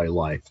enjoy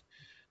life.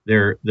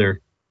 They're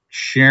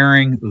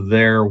sharing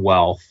their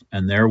wealth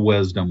and their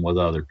wisdom with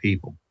other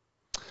people.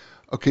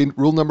 Okay,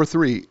 rule number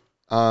 3.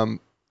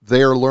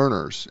 They are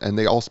learners, and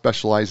they all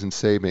specialize in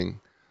saving,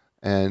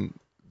 and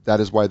that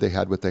is why they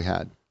had what they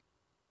had.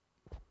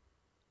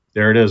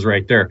 There it is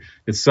right there.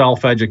 It's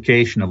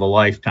self-education of a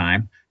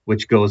lifetime,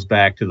 which goes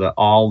back to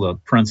all the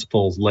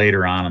principles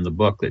later on in the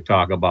book that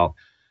talk about,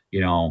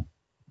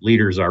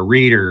 leaders are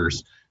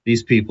readers.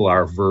 These people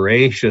are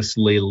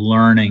voraciously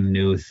learning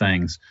new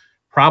things.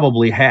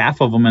 Probably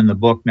half of them in the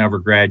book never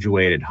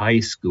graduated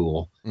high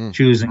school,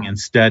 choosing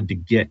instead to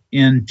get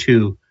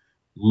into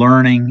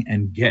learning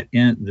and get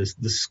in.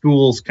 The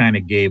schools kind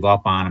of gave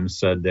up on them,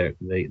 said that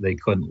they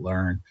couldn't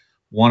learn.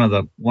 One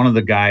of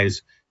the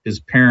guys,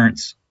 his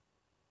parents,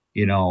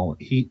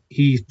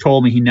 he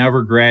told me he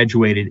never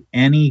graduated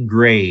any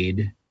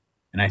grade,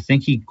 and I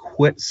think he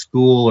quit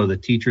school, or the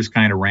teachers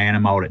kind of ran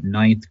him out at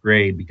 9th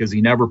grade because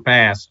he never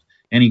passed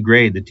any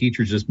grade. The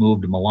teachers just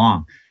moved him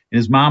along, and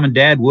his mom and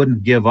dad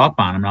wouldn't give up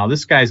on him. Now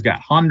this guy's got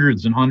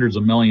hundreds and hundreds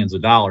of millions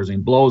of dollars, and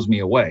it blows me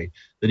away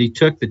that he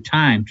took the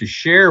time to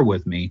share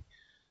with me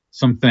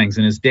some things.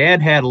 And his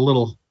dad had a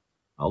little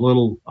a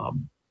little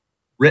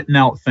written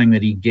out thing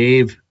that he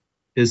gave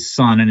his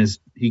son, and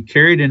he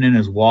carried it in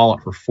his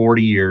wallet for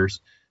 40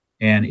 years.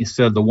 And he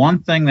said, the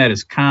one thing that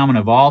is common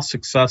of all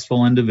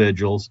successful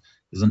individuals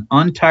is an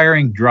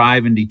untiring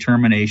drive and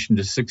determination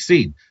to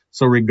succeed.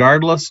 So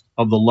regardless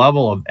of the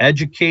level of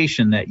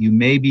education that you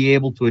may be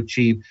able to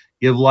achieve,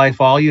 give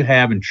life all you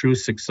have and true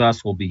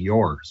success will be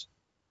yours.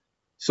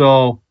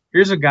 So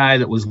here's a guy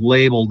that was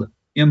labeled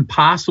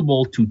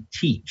impossible to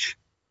teach.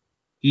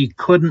 He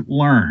couldn't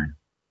learn.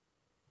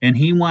 And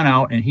he went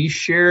out and he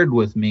shared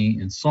with me,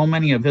 and so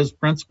many of his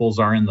principles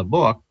are in the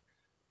book,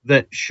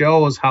 that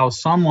shows how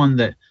someone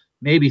that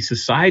maybe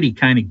society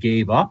kind of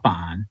gave up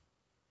on,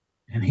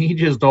 and he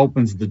just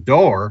opens the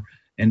door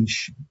and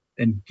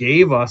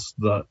gave us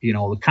the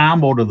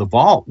combo to the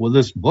vault with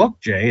this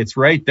book, Jay. It's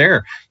right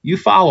there. You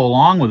follow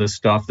along with this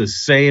stuff,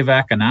 this Save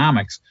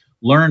Economics.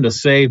 Learn to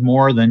save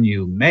more than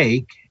you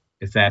make,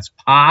 if that's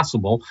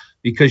possible,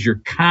 because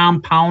you're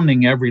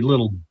compounding every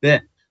little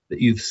bit that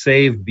you've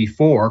saved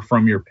before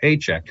from your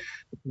paycheck.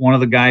 One of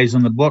the guys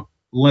in the book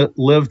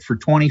lived for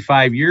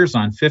 25 years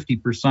on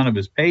 50% of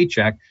his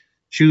paycheck,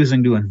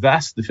 choosing to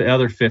invest the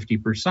other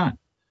 50%.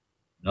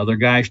 Another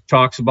guy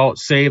talks about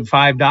save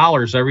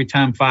 $5 every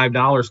time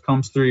 $5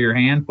 comes through your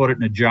hand. Put it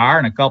in a jar.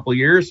 In a couple of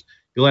years,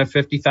 you'll have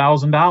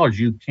 $50,000.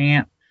 You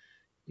can't,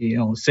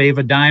 save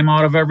a dime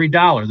out of every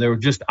dollar. There were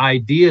just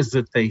ideas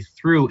that they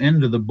threw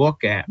into the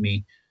book at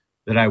me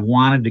that I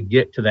wanted to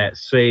get to that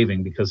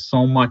saving, because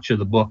so much of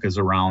the book is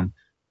around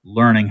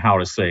learning how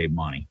to save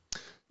money.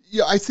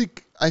 Yeah, I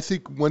think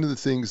one of the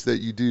things that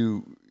you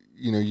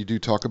do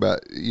talk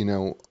about,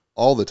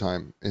 all the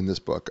time in this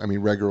book, I mean,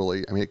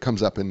 regularly, I mean, it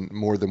comes up in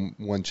more than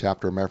one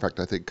chapter. Matter of fact,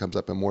 I think it comes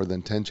up in more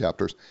than 10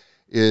 chapters,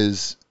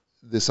 is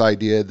this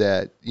idea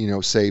that,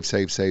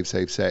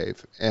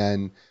 save.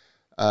 And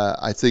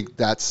I think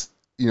that's,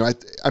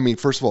 I mean,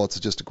 first of all, it's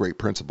just a great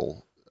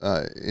principle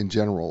in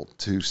general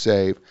to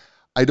save.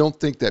 I don't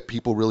think that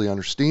people really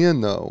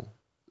understand, though,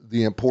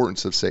 the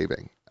importance of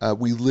saving.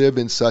 We live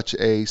in such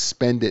a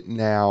spend it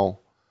now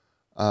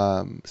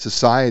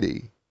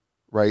society,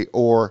 right?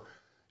 Or,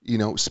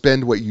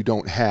 spend what you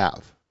don't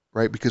have,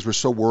 right? Because we're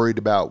so worried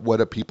about what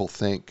do people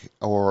think,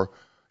 or,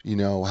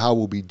 how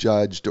we'll be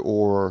judged,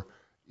 or,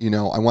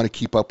 I want to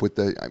keep up with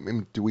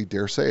do we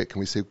dare say it? Can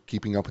we say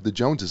keeping up with the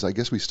Joneses? I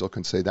guess we still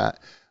can say that.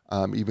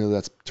 Even though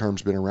that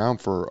term's been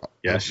around for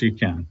yes, you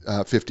can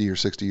 50 or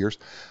 60 years.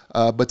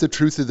 But the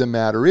truth of the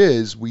matter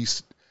is,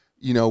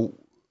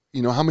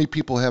 how many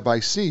people have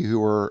I see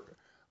who are,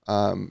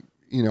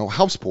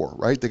 house poor,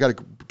 right? They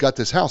got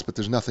this house, but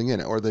there's nothing in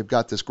it, or they've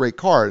got this great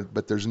car,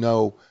 but there's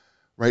no,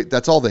 right?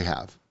 That's all they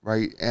have,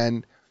 right?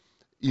 And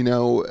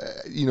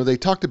they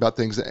talked about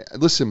things.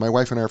 Listen, my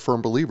wife and I are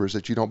firm believers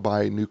that you don't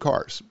buy new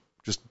cars.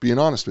 Just being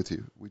honest with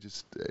you, we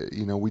just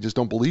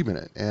don't believe in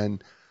it.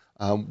 And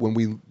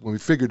when we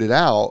figured it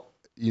out,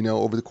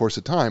 over the course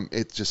of time,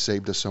 it just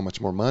saved us so much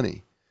more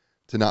money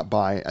to not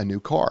buy a new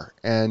car.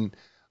 And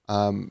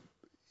and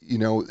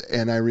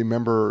I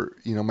remember,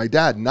 my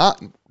dad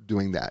not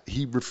doing that.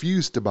 He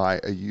refused to buy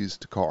a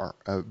used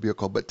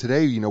vehicle. But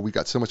today, we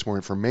got so much more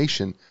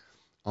information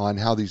on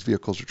how these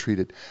vehicles are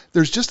treated.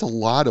 There's just a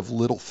lot of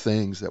little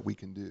things that we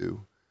can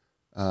do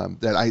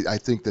that I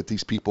think that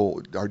these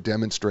people are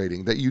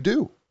demonstrating that you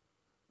do,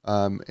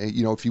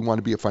 if you want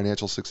to be a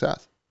financial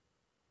success.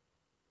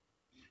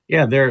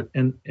 Yeah,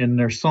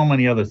 there's so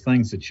many other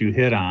things that you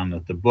hit on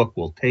that the book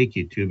will take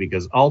you to,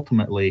 because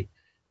ultimately,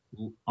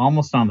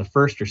 almost on the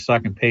first or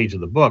second page of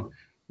the book,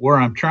 where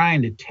I'm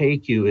trying to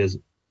take you is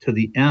to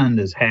the end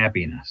is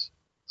happiness.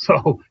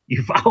 So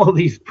you follow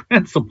these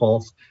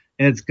principles,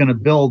 and it's going to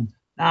build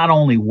not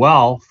only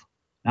wealth,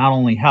 not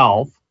only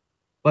health,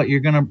 but you're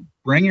going to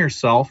bring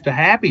yourself to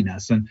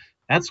happiness. And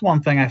that's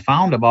one thing I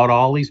found about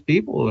all these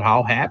people,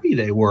 how happy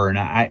they were.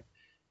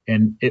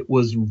 And it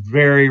was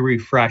very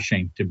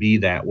refreshing to be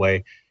that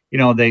way.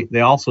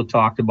 They also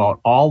talked about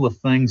all the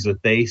things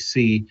that they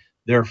see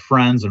their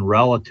friends and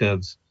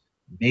relatives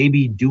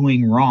maybe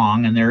doing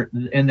wrong,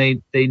 and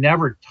they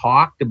never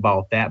talked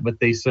about that, but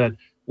they said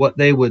what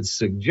they would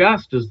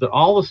suggest is that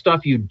all the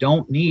stuff you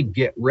don't need,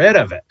 get rid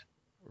of it.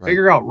 Right.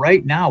 Figure out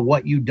right now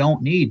what you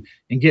don't need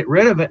and get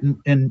rid of it,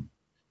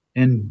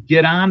 and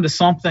get on to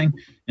something,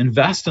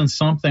 invest in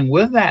something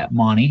with that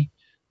money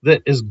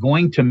that is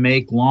going to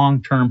make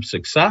long-term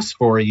success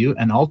for you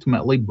and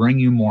ultimately bring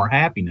you more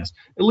happiness.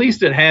 At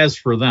least it has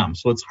for them.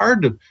 So it's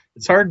hard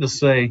to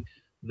say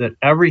that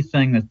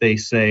everything that they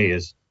say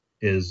is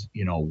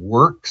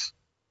works,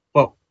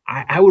 but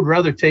I would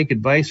rather take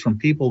advice from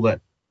people that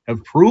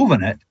have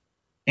proven it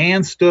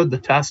and stood the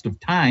test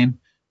of time,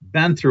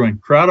 been through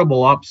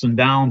incredible ups and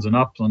downs in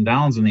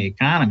the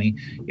economy.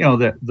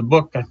 The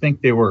book, I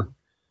think the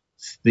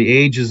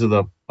ages of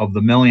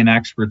the million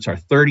experts are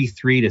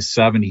 33 to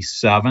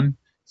 77.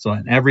 So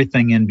in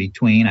everything in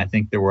between, I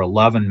think there were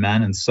 11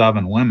 men and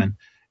 7 women.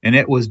 And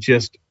it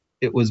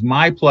was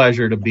my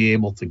pleasure to be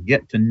able to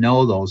get to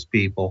know those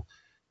people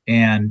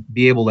and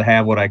be able to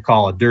have what I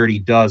call a dirty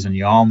dozen.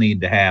 You all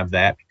need to have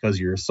that, because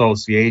your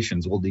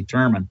associations will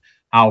determine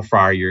how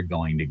far you're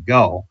going to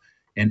go.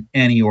 in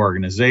any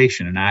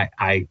organization. And I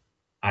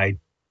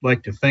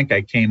like to think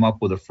I came up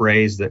with a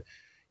phrase that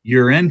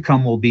your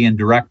income will be in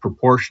direct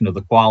proportion to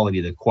the quality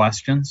of the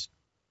questions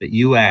that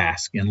you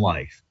ask in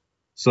life.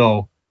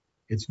 So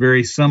it's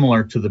very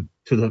similar to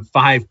the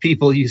 5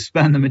 people you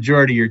spend the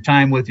majority of your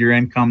time with. Your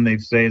income, they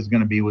say, is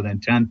going to be within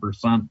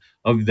 10%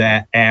 of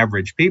that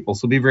average people.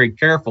 So be very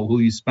careful who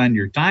you spend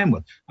your time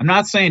with. I'm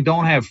not saying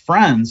don't have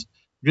friends,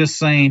 I'm just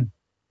saying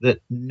that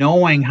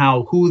knowing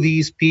who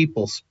these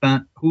people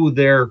spent, who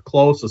their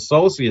close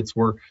associates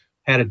were,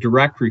 had a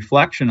direct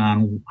reflection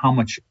on how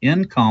much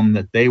income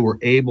that they were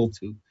able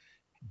to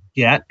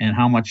get and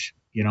how much,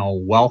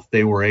 wealth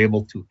they were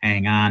able to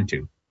hang on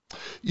to.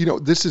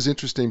 This is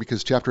interesting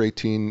because chapter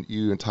 18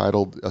 you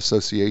entitled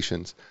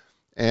Associations,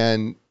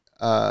 and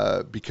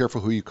be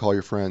careful who you call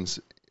your friends,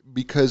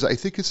 because I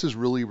think this is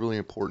really, really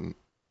important.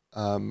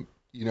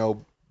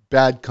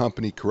 Bad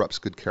company corrupts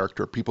good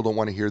character. People don't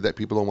want to hear that.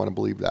 People don't want to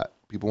believe that.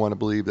 People want to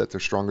believe that they're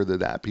stronger than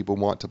that. People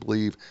want to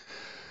believe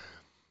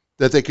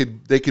that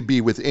they could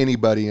be with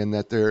anybody and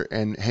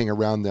and hang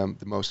around them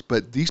the most.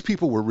 But these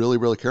people were really,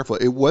 really careful.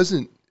 It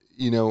wasn't,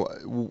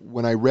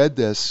 when I read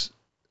this,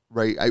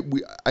 right,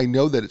 I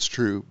know that it's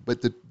true,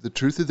 but the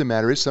truth of the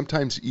matter is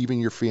sometimes even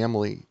your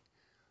family,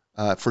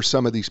 for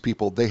some of these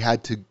people, they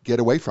had to get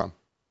away from.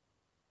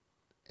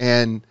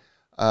 And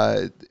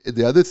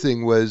the other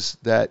thing was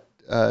that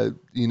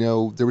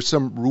there were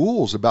some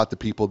rules about the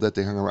people that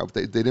they hung around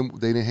with. They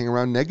didn't hang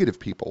around negative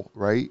people,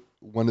 right?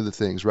 One of the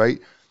things, right?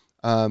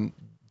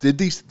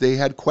 They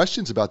had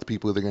questions about the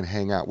people they're going to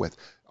hang out with.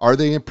 Are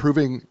they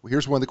improving?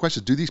 Here's one of the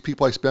questions. Do these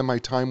people I spend my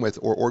time with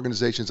or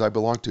organizations I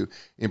belong to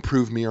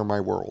improve me or my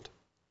world?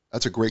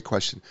 That's a great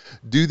question.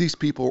 Do these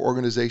people or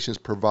organizations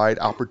provide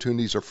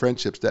opportunities or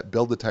friendships that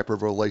build the type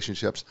of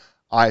relationships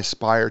I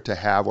aspire to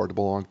have or to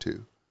belong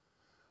to?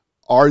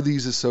 Are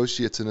these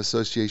associates and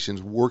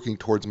associations working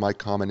towards my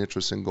common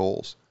interests and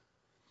goals?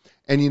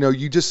 And,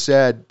 you just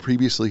said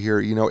previously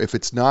here, if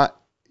it's not,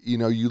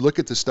 you look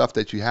at the stuff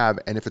that you have,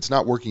 and if it's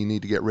not working, you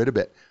need to get rid of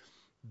it.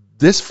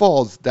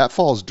 That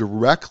falls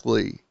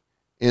directly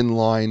in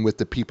line with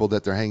the people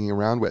that they're hanging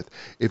around with.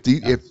 If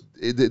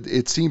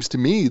it seems to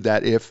me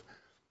that if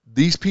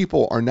these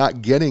people are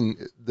not getting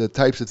the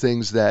types of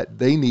things that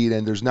they need,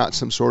 and there's not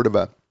some sort of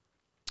a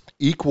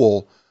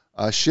equal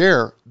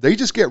share, they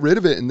just get rid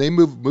of it and they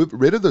move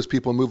rid of those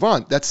people and move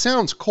on. That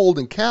sounds cold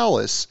and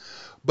callous,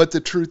 but the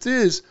truth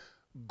is,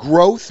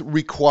 growth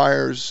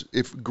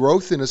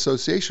in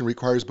association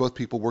requires both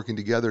people working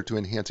together to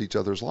enhance each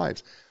other's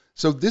lives.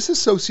 So this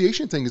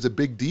association thing is a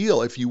big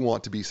deal if you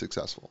want to be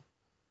successful.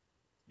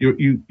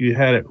 You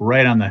had it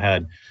right on the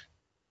head.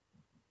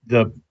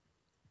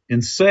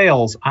 In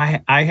sales,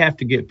 I have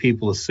to get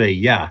people to say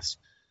yes,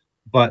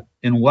 but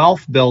in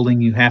wealth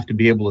building, you have to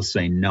be able to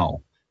say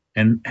no.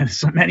 And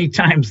so many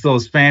times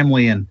those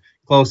family and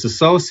close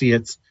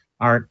associates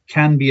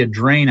can be a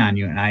drain on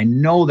you. And I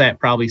know that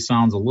probably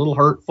sounds a little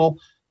hurtful,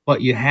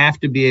 but you have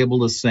to be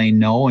able to say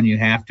no, and you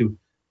have to,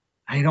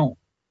 I don't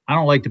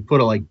like to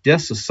put it like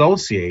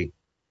disassociate,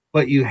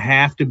 but you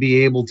have to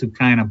be able to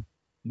kind of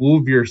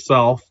move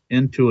yourself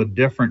into a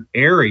different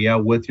area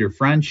with your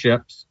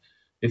friendships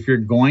if you're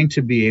going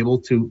to be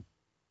able to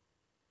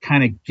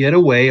kind of get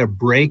away or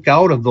break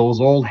out of those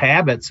old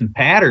habits and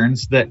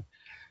patterns that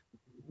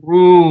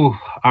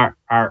are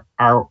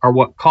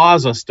what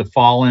cause us to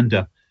fall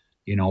into,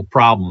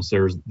 problems.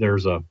 There's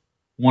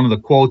one of the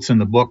quotes in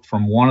the book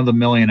from one of the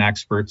million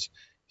experts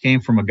came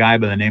from a guy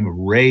by the name of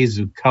Ray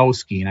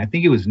Zukowski, and I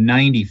think he was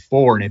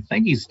 94, and I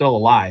think he's still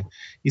alive.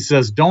 He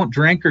says, "Don't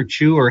drink or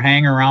chew or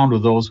hang around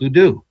with those who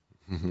do."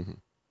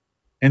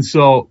 And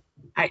so,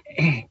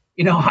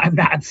 I'm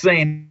not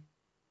saying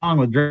wrong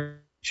with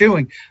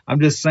chewing.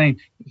 I'm just saying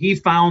he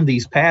found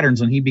these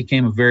patterns, and he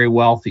became a very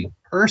wealthy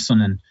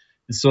person. And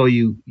so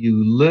you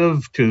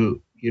live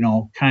to,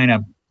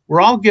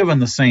 we're all given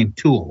the same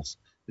tools.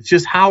 It's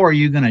just how are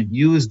you going to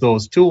use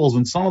those tools?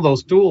 And some of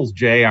those tools,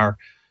 Jay, are,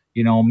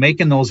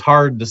 making those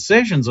hard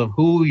decisions of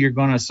who you're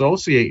going to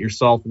associate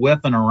yourself with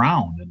and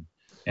around.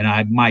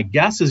 And my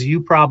guess is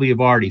you probably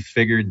have already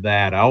figured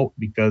that out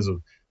because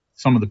of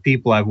some of the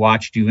people I've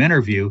watched you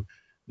interview.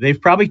 They've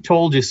probably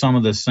told you some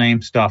of the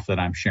same stuff that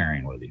I'm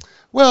sharing with you.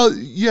 Well,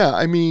 yeah,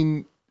 I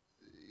mean,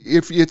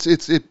 if I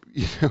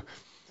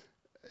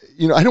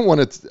don't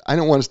want us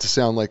to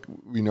sound like,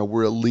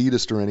 we're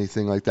elitist or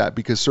anything like that,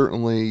 because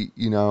certainly,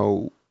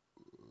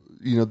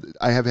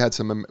 I have had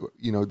some,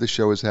 this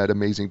show has had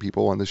amazing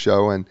people on the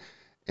show, and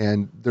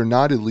they're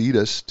not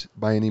elitist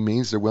by any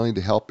means. They're willing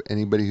to help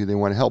anybody who they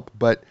want to help.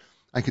 But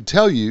I could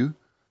tell you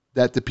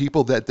that the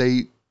people that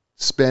they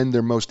spend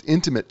their most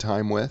intimate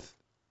time with,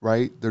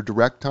 right, their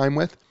direct time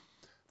with,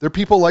 they're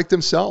people like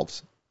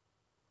themselves,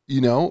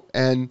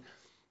 and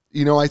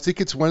I think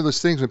it's one of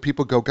those things when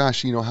people go,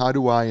 gosh, how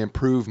do I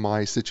improve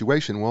my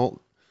situation? Well,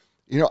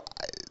 I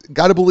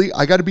got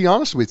to be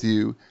honest with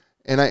you.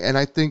 And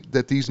I think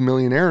that these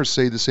millionaires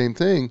say the same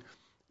thing.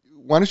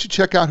 Why don't you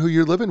check out who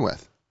you're living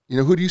with?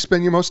 Who do you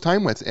spend your most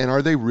time with? And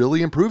are they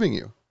really improving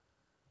you?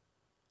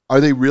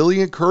 Are they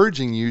really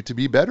encouraging you to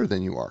be better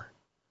than you are?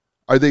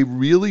 Are they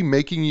really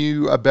making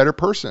you a better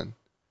person?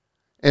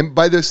 And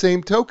by the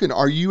same token,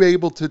 are you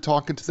able to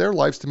talk into their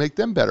lives to make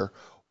them better?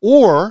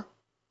 Or,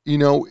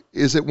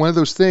 is it one of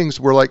those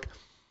things where like,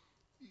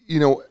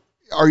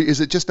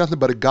 is it just nothing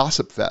but a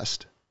gossip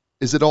fest?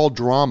 Is it all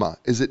drama?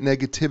 Is it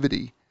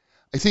negativity?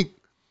 I think,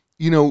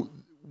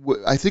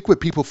 I think what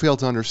people fail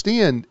to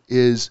understand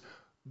is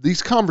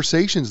these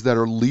conversations that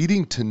are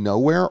leading to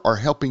nowhere are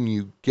helping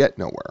you get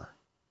nowhere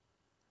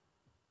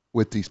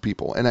with these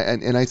people. And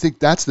I think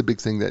that's the big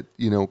thing that,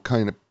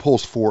 kind of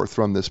pulls forth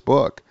from this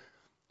book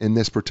in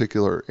this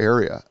particular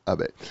area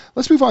of it.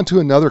 Let's move on to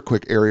another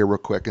quick area real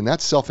quick, and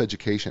that's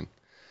self-education.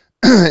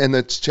 And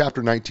that's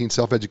chapter 19,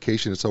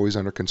 self-education. It's always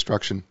under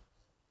construction.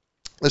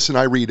 Listen,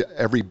 I read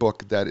every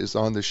book that is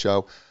on the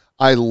show.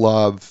 I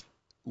love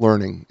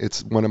learning.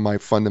 It's one of my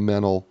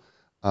fundamental,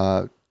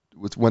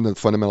 it's one of the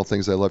fundamental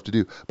things I love to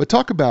do. But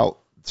talk about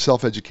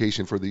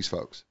self-education for these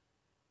folks.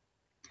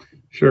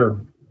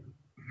 Sure.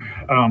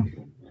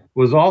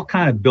 Was all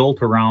kind of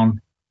built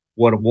around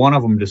what one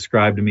of them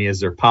described to me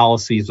as their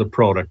policies of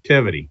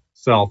productivity.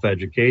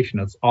 Self-education,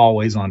 it's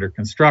always under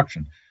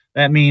construction.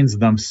 That means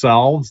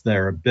themselves,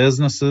 their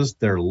businesses,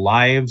 their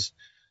lives,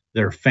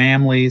 their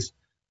families.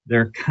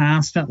 They're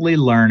constantly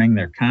learning.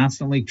 They're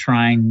constantly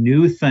trying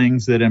new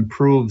things that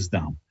improves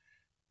them.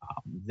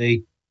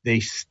 They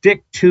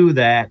stick to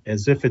that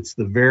as if it's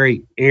the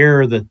very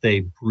air that they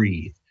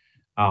breathe.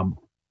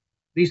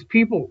 These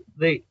people,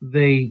 they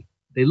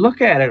look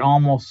at it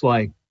almost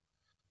like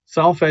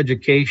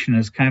self-education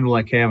is kind of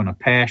like having a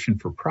passion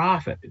for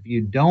profit. If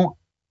you don't,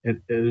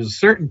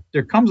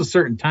 there comes a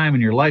certain time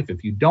in your life,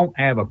 if you don't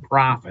have a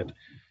profit,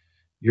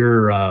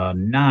 you're a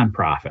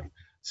non-profit.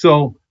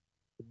 So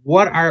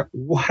what are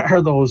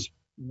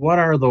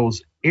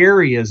those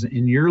areas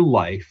in your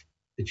life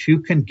that you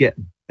can get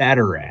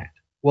better at?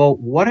 Well,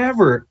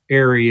 whatever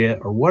area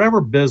or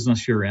whatever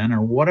business you're in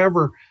or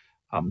whatever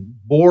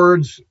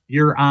boards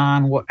you're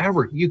on,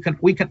 whatever,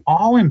 we can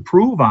all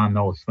improve on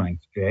those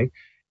things, Jay.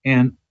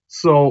 And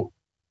so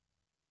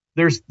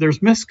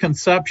there's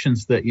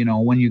misconceptions that,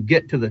 when you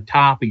get to the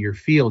top of your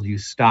field, you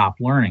stop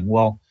learning.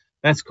 Well,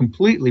 that's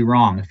completely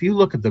wrong. If you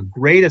look at the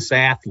greatest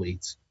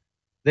athletes,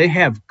 they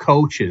have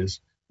coaches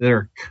that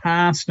are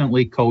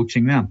constantly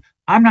coaching them.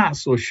 I'm not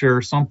so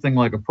sure something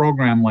like a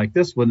program like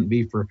this wouldn't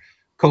be for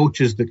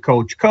coaches that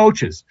coach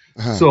coaches.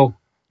 Uh-huh. So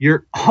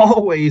you're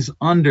always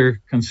under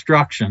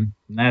construction.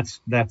 And that's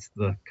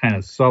the kind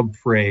of sub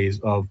phrase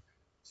of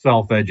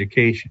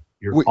self-education.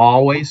 You're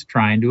always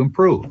trying to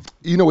improve.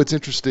 It's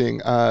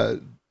interesting.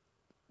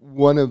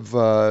 One of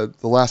the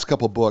last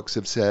couple books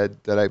have said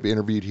that I've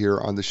interviewed here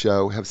on the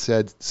show have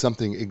said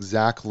something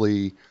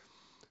exactly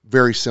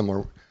very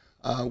similar.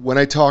 When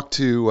I talked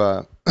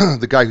to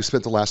the guy who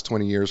spent the last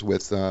 20 years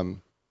with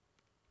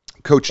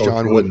Coach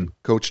John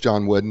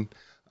Wooden,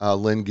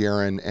 Lynn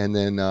Guerin, and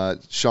then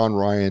Sean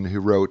Ryan, who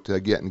wrote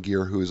Getting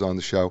Gear, who is on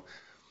the show.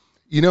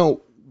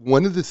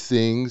 One of the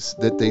things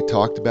that they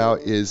talked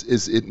about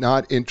is it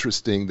not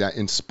interesting that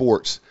in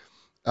sports,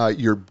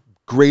 your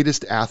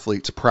greatest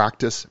athletes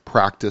practice,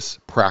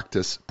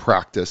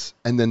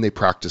 and then they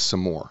practice some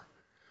more.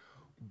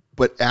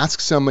 But ask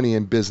somebody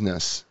in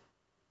business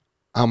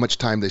how much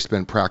time they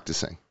spend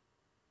practicing.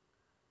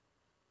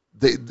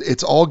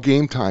 It's all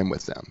game time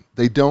with them.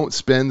 They don't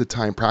spend the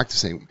time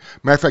practicing.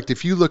 Matter of fact,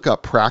 if you look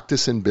up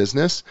practice in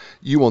business,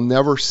 you will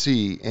never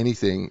see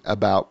anything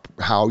about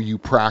how you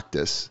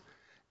practice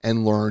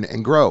and learn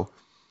and grow.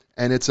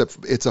 And it's a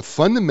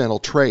fundamental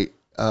trait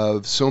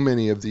of so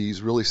many of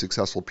these really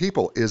successful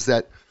people is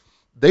that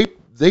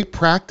they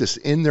practice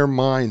in their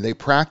mind. They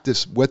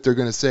practice what they're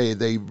going to say.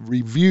 They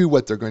review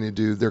what they're going to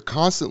do. They're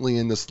constantly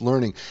in this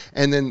learning.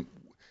 And then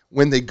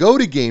when they go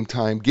to game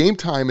time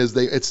is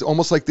it's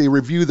almost like they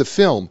review the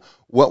film.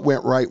 What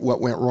went right,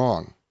 what went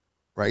wrong,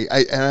 right?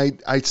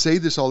 I say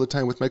this all the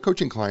time with my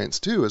coaching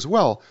clients too as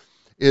well,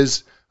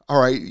 is,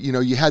 all right,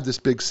 you had this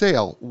big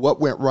sale.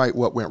 What went right,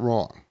 what went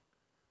wrong,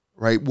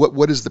 right?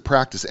 What is the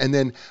practice? And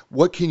then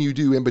what can you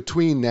do in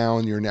between now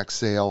and your next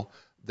sale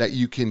that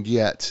you can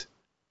get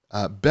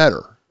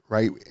better,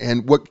 right?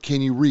 And what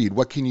can you read?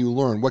 What can you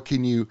learn? What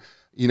can you...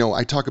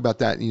 I talk about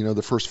that,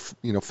 the first,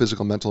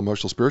 physical, mental,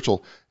 emotional,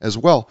 spiritual as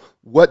well.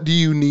 What do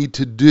you need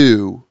to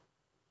do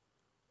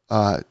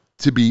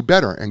to be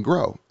better and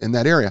grow in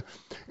that area?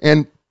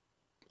 And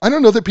I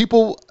don't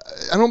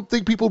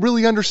think people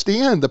really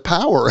understand the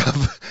power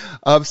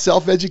of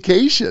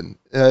self-education,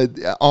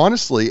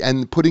 honestly,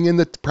 and putting in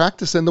the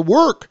practice and the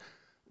work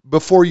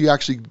before you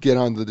actually get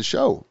onto the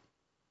show.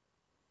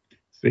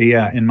 So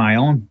yeah, in my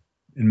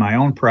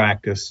own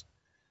practice,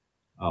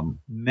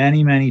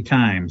 many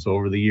times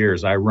over the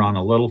years, I run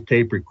a little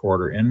tape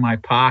recorder in my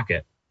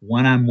pocket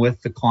when I'm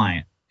with the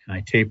client, and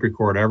I tape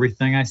record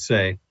everything I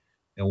say.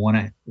 And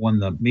when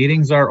the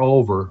meetings are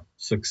over,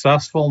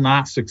 successful,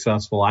 not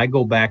successful, I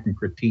go back and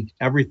critique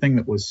everything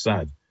that was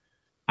said.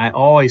 I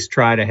always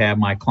try to have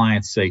my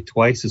clients say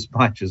twice as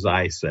much as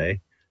I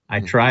say.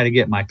 I try to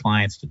get my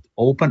clients to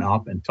open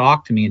up and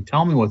talk to me and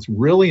tell me what's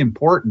really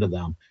important to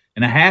them.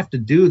 And I have to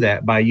do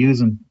that by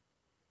using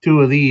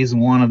two of these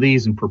and one of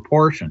these in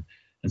proportion.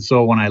 And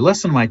so when I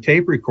listen to my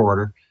tape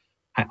recorder,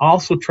 I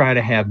also try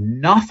to have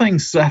nothing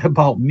said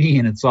about me,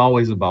 and it's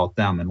always about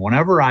them. And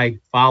whenever I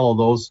follow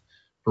those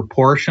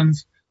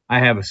proportions, I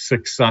have a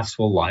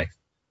successful life.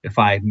 If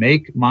I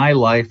make my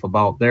life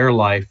about their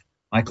life,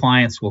 my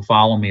clients will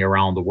follow me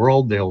around the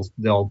world.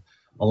 They'll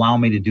allow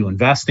me to do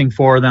investing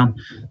for them.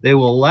 They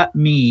will let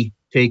me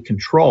take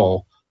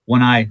control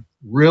when I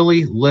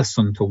really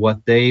listen to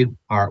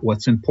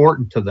what's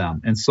important to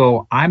them. And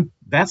so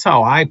that's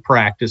how I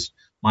practice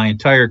my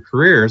entire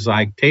career. Is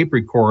I tape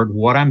record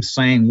what I'm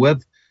saying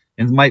and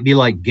it might be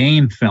like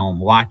game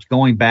film,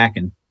 going back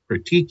and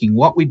critiquing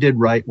what we did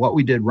right, what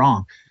we did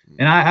wrong.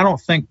 And I don't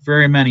think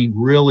very many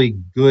really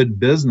good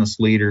business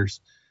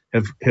leaders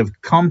have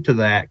come to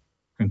that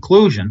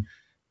conclusion.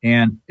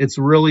 And it's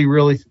a really,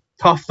 really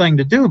tough thing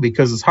to do,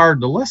 because it's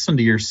hard to listen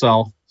to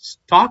yourself,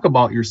 talk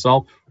about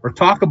yourself, or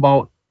talk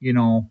about,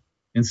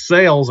 in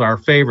sales, our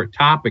favorite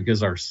topic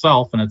is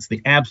ourself, and it's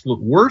the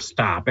absolute worst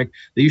topic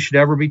that you should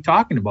ever be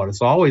talking about.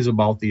 It's always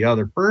about the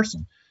other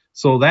person.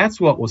 So that's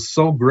what was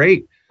so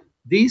great.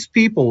 These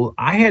people,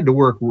 I had to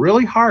work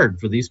really hard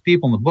for these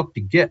people in the book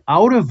to get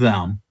out of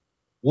them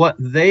what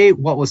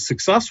was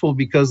successful,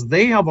 because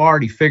they have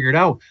already figured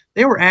out.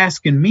 They were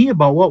asking me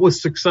about what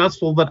was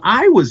successful that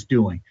I was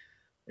doing.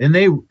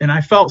 And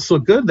I felt so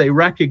good. They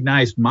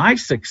recognized my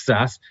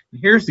success. And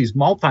here's these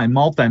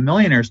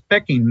multi-millionaires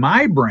picking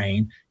my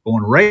brain,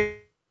 going right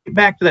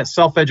back to that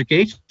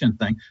self-education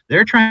thing.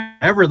 They're trying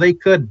whatever they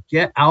could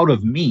get out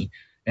of me.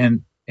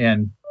 And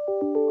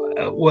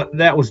what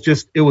that was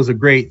just, it was a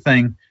great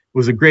thing. It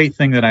was a great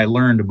thing that I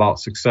learned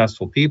about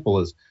successful people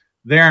is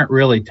they aren't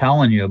really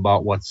telling you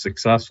about what's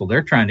successful.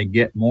 They're trying to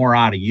get more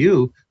out of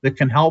you that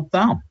can help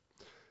them.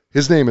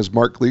 His name is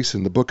Mark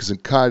Gleason. The book is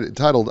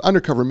entitled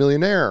Undercover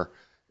Millionaire.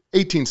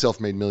 18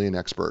 self-made million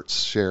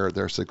experts share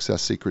their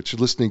success secrets.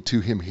 You're listening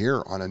to him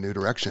here on A New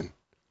Direction.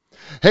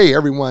 Hey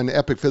everyone,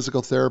 Epic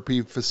Physical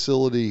Therapy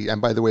Facility,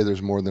 and by the way,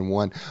 there's more than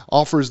one,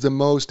 offers the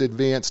most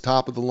advanced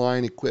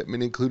top-of-the-line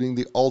equipment, including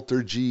the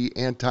Alter G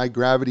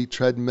anti-gravity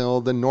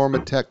treadmill, the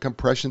Normatec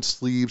compression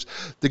sleeves,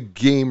 the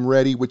Game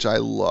Ready, which I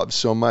love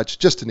so much,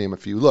 just to name a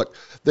few. Look,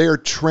 they are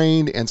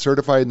trained and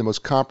certified in the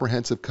most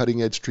comprehensive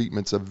cutting-edge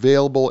treatments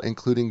available,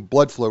 including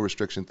blood flow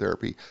restriction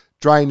therapy,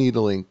 dry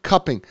needling,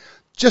 cupping,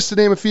 just to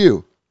name a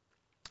few.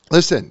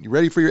 Listen, you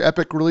ready for your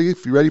epic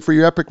relief? You ready for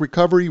your epic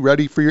recovery?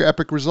 Ready for your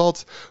epic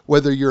results?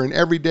 Whether you're an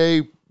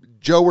everyday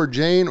Joe or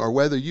Jane, or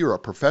whether you're a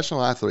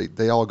professional athlete,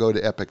 they all go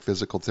to Epic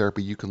Physical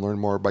Therapy. You can learn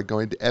more by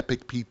going to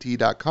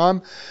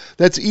epicpt.com.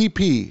 That's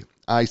EPICPT.com.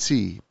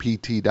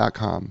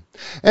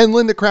 And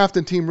Linda Craft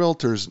and Team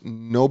Realtors,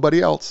 nobody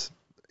else.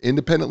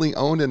 Independently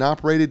owned and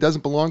operated,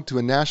 doesn't belong to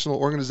a national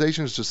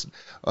organization. It's just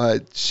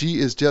she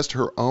is just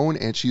her own,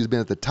 and she's been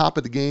at the top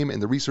of the game in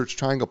the Research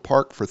Triangle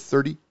Park for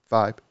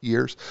 35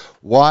 years.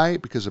 Why?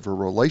 Because of her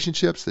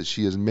relationships that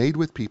she has made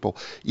with people.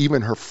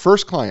 Even her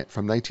first client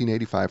from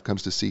 1985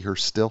 comes to see her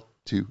still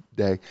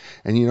today.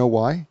 And you know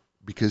why?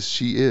 Because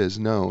she is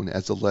known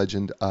as the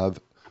legend of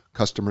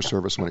customer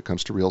service when it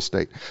comes to real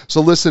estate. So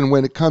listen,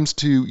 when it comes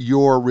to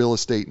your real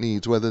estate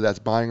needs, whether that's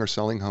buying or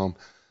selling home,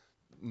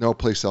 no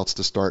place else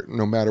to start,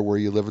 no matter where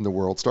you live in the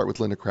world. Start with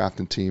Linda Craft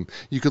and team.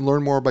 You can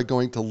learn more by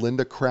going to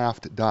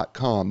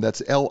lindacraft.com.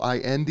 That's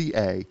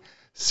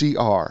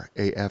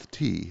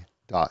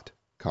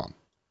LINDACRAFT.com.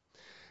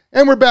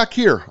 And we're back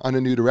here on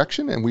A New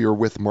Direction, and we are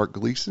with Mark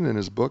Gleason in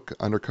his book,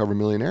 Undercover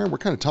Millionaire. And we're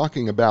kind of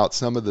talking about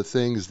some of the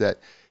things that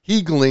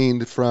he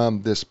gleaned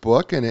from this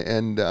book, and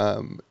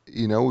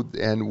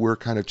we're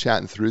kind of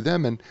chatting through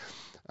them. And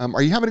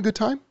are you having a good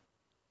time?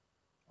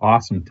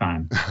 Awesome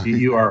time.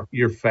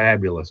 You're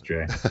fabulous,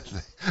 Jay.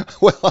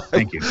 Well,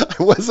 thank you.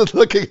 I wasn't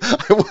looking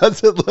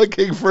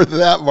for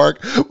that, Mark,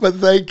 but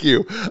thank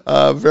you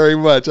very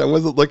much. I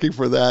wasn't looking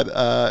for that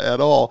at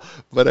all,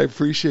 but I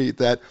appreciate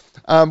that.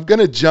 I'm going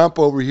to jump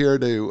over here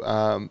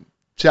to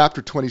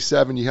chapter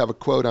 27. You have a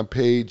quote on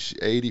page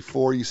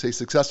 84. You say,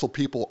 successful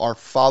people are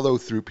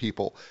follow-through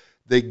people.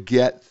 They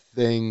get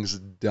things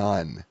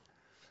done.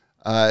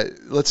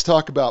 Let's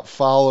talk about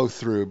follow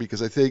through,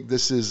 because I think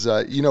this is,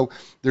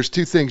 there's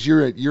two things.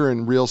 You're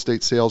in real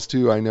estate sales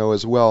too, I know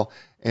as well.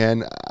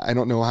 And I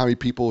don't know how many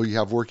people you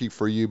have working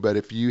for you, but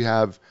if you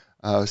have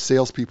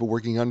salespeople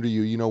working under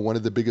you, one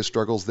of the biggest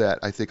struggles that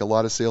I think a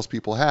lot of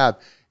salespeople have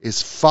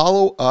is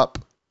follow up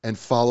and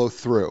follow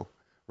through,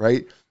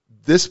 right?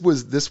 This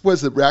was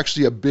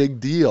actually a big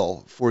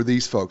deal for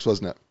these folks,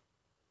 wasn't it?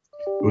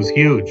 It was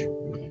huge.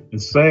 In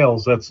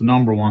sales, that's the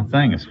number one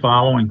thing, is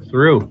following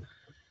through.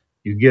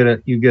 You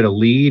get a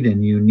lead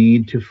and you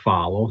need to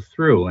follow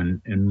through.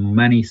 And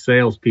many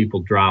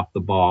salespeople drop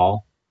the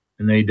ball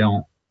and they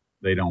don't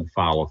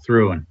follow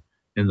through. And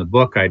in the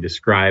book, I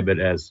describe it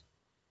as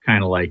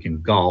kind of like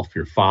in golf,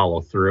 your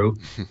follow through.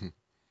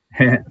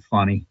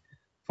 funny,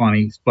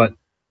 but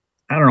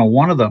I don't know.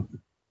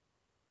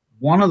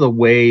 One of the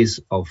ways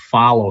of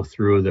follow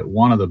through that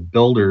one of the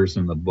builders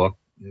in the book,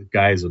 the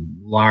guy's a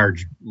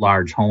large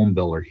home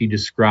builder, he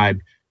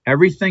described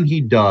everything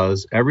he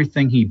does,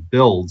 everything he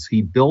builds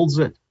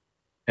it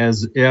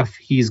as if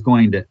he's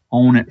going to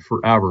own it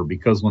forever,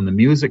 because when the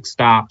music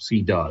stops,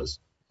 he does.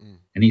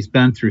 And he's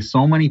been through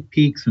so many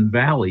peaks and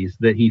valleys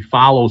that he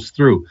follows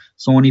through.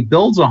 So when he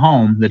builds a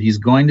home that he's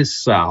going to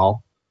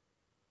sell,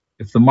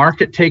 if the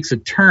market takes a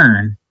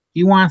turn,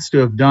 he wants to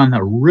have done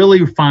a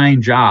really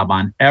fine job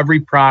on every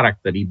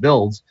product that he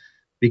builds,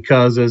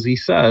 because, as he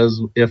says,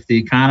 if the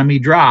economy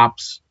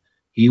drops,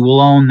 he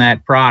will own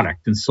that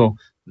product. And so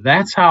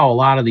that's how a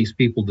lot of these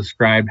people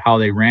described how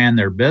they ran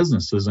their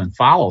businesses and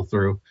follow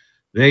through.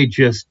 They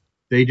just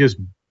did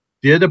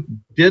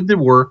the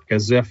work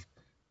as if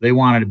they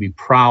wanted to be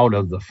proud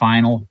of the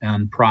final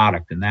end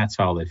product, and that's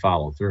how they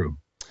follow through.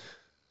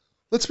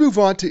 Let's move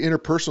on to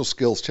interpersonal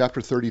skills,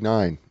 chapter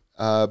 39,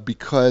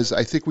 because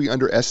I think we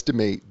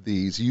underestimate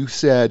these. You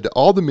said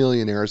all the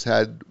millionaires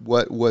had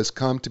what was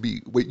come to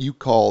be what you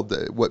called,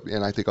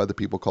 and I think other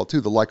people called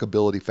too, the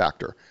likability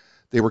factor.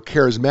 They were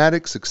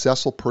charismatic,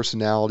 successful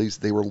personalities.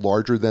 They were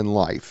larger than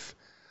life.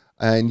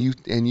 And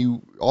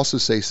you also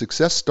say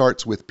success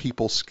starts with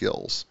people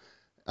skills,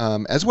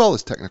 as well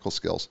as technical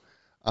skills.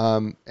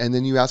 And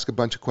then you ask a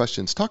bunch of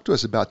questions. Talk to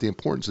us about the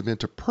importance of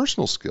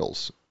interpersonal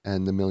skills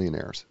and the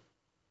millionaires.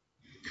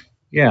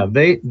 Yeah,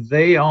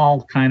 they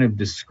all kind of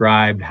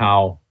described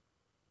how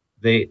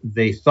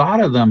they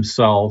thought of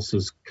themselves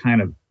as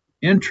kind of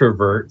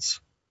introverts.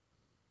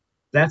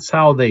 That's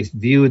how they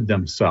viewed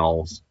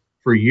themselves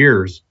for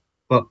years.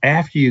 But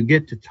after you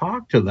get to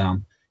talk to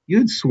them,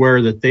 you'd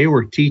swear that they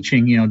were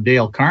teaching,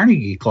 Dale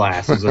Carnegie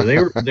classes, or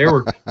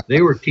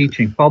they were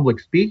teaching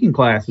public speaking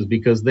classes,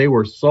 because they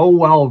were so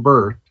well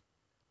versed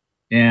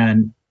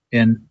and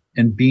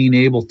being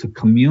able to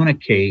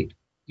communicate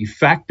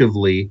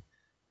effectively,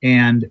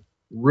 and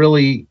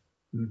really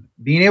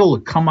being able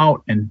to come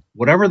out and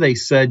whatever they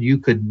said, you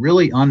could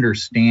really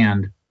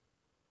understand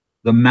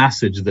the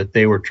message that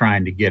they were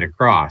trying to get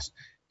across.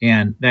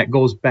 And that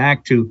goes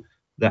back to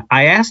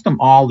I asked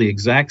them all the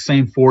exact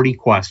same 40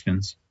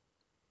 questions,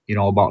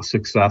 about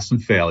success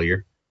and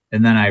failure.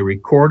 And then I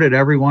recorded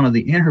every one of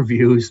the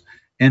interviews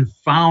and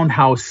found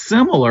how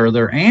similar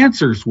their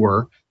answers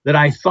were, that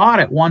I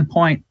thought at one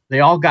point they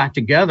all got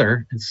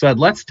together and said,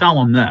 let's tell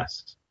them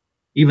this,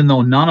 even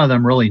though none of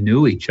them really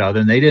knew each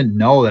other and they didn't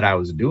know that I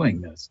was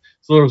doing this.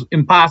 So it was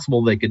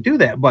impossible they could do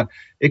that. But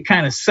it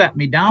kind of set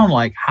me down,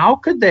 like, how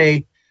could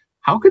they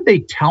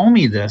tell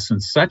me this in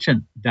such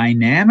a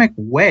dynamic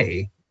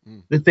way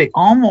that they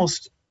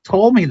almost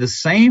told me the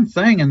same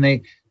thing, and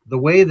the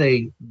way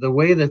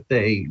that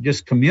they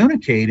just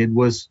communicated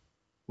was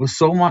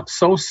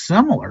so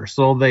similar.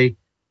 So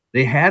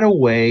they had a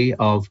way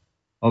of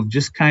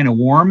just kind of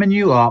warming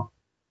you up,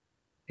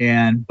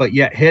 but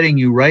yet hitting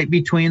you right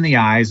between the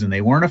eyes, and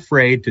they weren't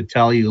afraid to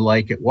tell you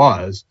like it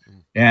was.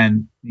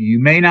 And you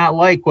may not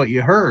like what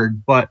you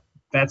heard, but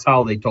that's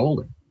how they told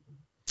it.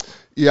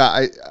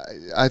 Yeah,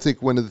 I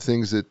think one of the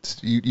things that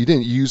you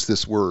didn't use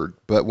this word,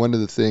 but one of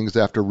the things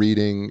after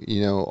reading,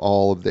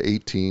 all of the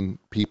 18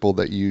 people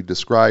that you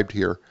described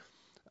here,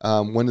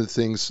 one of the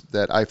things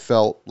that I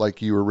felt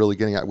like you were really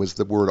getting at was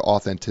the word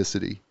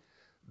authenticity,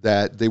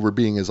 that they were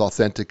being as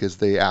authentic as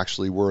they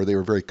actually were. They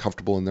were very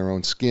comfortable in their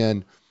own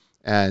skin,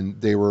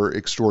 and they were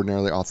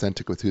extraordinarily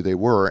authentic with who they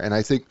were. And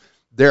I think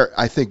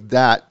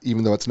that,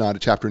 even though it's not a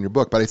chapter in your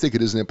book, but I think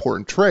it is an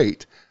important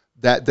trait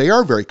that they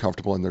are very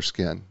comfortable in their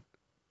skin.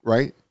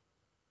 Right?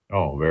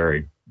 Oh,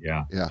 very.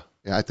 Yeah. Yeah,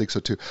 I think so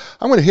too.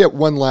 I'm going to hit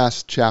one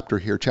last chapter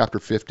here, chapter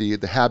 50,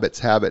 the habits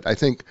habit. I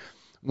think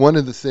one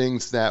of the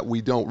things that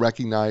we don't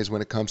recognize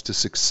when it comes to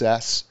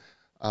success,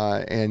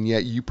 and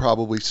yet you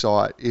probably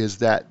saw it, is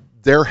that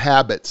their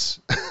habits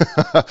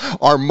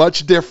are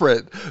much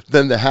different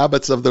than the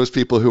habits of those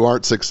people who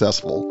aren't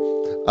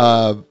successful.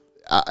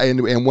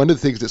 And one of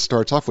the things that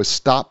starts off with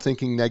stop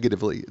thinking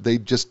negatively.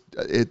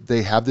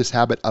 They have this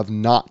habit of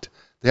not.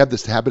 They have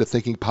this habit of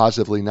thinking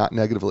positively, not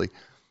negatively.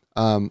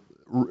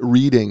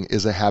 Reading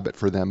is a habit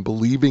for them.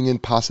 Believing in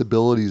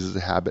possibilities is a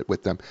habit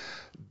with them.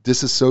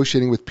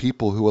 Disassociating with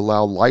people who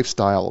allow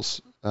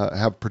lifestyles,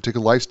 have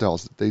particular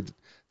lifestyles.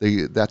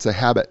 That's a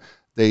habit.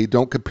 They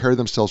don't compare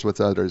themselves with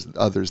others.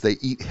 They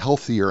eat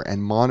healthier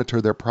and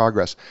monitor their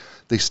progress.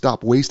 They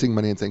stop wasting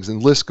money on things.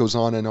 And the list goes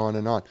on and on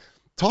and on.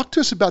 Talk to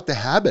us about the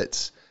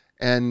habits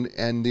and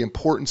the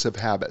importance of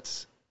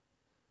habits.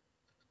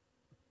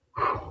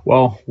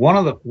 Well, one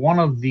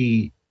of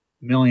the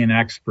million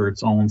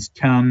experts owns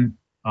 10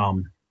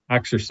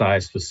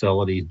 exercise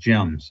facilities,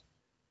 gyms,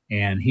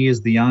 and he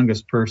is the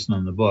youngest person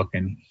in the book.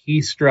 And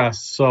he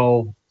stressed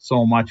so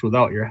much,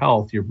 without your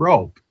health, you're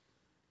broke.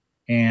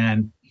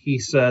 And he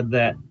said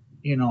that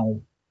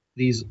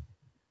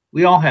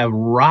we all have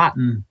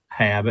rotten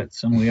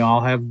habits and we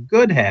all have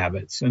good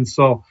habits, and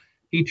so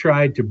he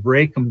tried to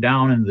break them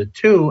down into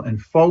two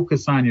and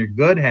focus on your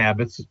good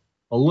habits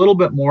a little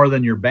bit more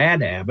than your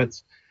bad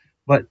habits,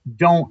 but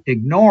don't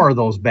ignore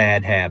those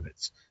bad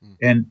habits.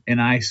 And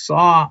I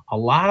saw a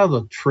lot of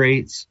the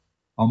traits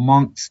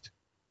amongst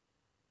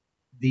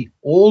the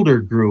older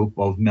group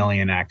of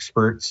million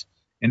experts,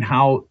 and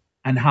how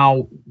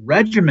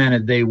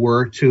regimented they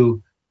were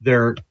to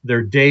their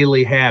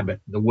daily habit,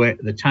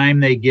 the time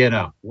they get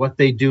up, what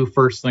they do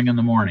first thing in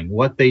the morning,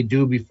 what they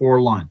do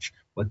before lunch,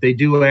 what they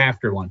do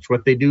after lunch,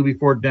 what they do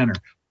before dinner,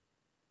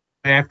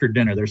 after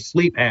dinner, their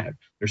sleep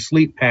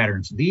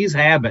patterns, these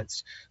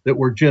habits that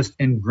were just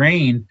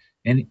ingrained.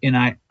 And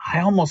I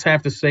almost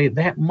have to say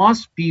that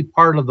must be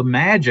part of the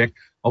magic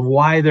of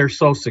why they're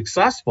so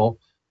successful,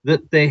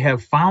 that they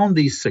have found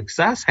these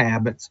success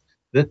habits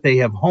that they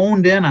have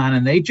honed in on,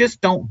 and they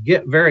just don't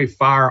get very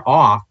far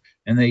off,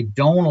 and they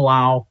don't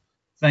allow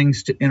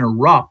things to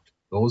interrupt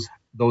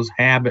those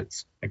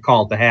habits. I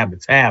call it the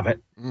habits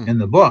habit in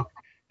the book.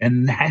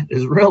 And that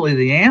is really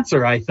the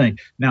answer, I think.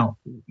 Now,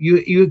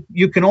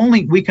 we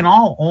can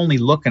all only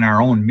look in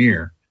our own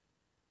mirror,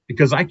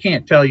 because I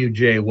can't tell you,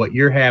 Jay, what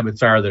your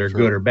habits are that are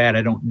good or bad.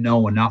 I don't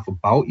know enough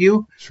about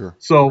you. Sure.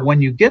 So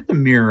when you get the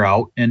mirror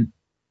out, and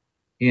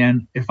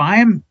if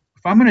I'm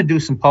going to do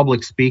some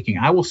public speaking,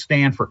 I will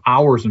stand for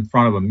hours in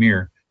front of a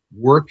mirror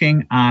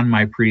working on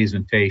my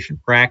presentation,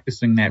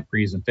 practicing that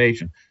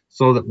presentation,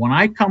 so that when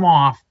I come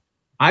off,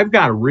 I've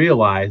got to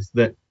realize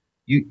that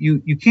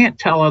you can't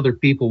tell other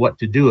people what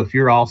to do if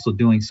you're also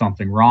doing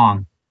something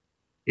wrong.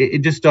 It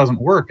just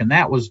doesn't work. And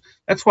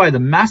that's why the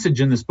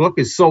message in this book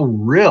is so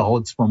real.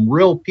 It's from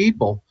real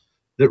people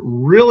that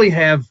really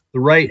have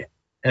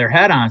their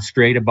head on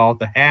straight about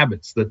the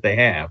habits that they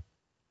have.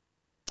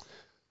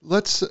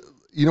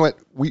 You know what?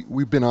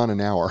 We've been on an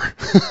hour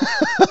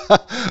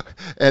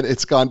and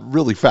it's gone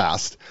really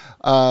fast.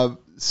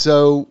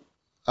 So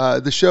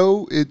the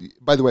show,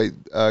 by the way,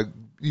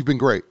 you've been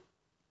great.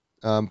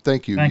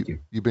 Thank you. Thank you.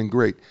 You've been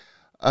great.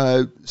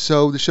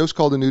 So the show's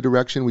called A New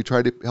Direction. We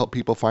try to help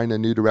people find a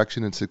new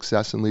direction in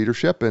success and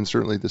leadership, and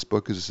certainly this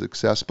book is a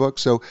success book.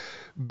 So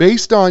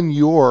based on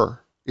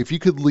if you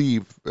could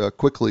leave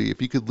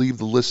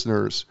the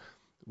listeners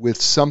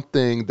with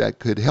something that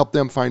could help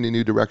them find a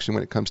new direction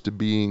when it comes to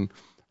being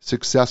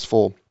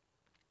successful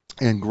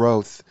and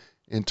growth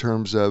in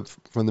terms of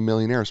from the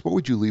Millionaires, what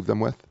would you leave them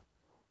with?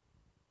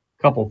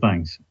 A couple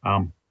things.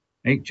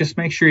 Just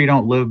make sure you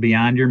don't live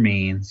beyond your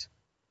means,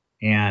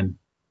 and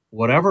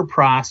whatever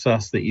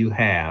process that you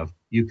have,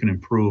 you can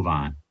improve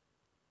on.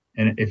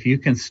 And if you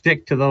can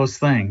stick to those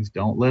things,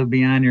 don't live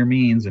beyond your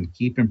means, and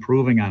keep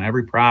improving on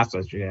every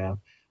process you have,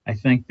 I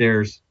think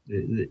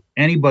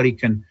anybody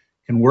can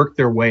work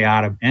their way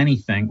out of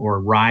anything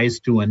or rise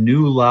to a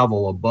new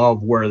level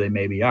above where they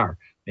maybe are.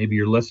 Maybe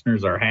your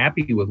listeners are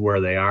happy with where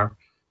they are,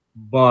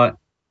 but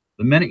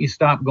the minute you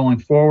stop going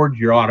forward,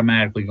 you're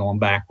automatically going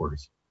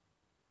backwards.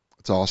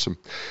 That's awesome.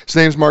 His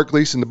name's Mark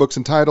Gleason. The book's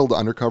entitled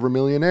Undercover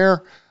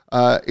Millionaire.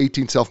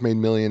 18 self-made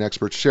million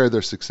experts share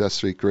their success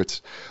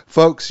secrets.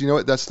 Folks, you know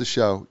what? That's the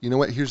show. You know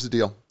what? Here's the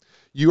deal.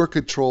 You are in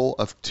control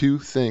of two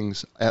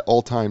things at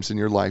all times in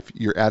your life,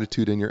 your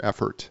attitude and your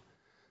effort.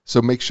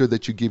 So make sure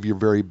that you give your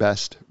very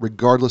best,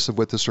 regardless of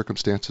what the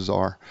circumstances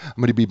are. I'm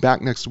going to be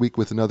back next week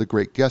with another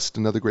great guest,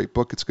 another great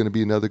book. It's going to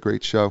be another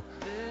great show.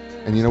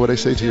 And you know what I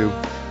say to you?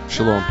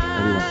 Shalom,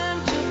 everyone.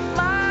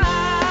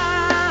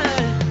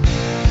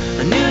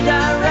 A new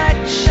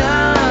direction,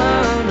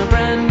 a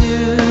brand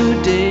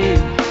new day.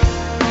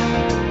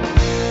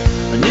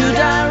 A new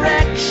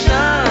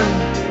direction,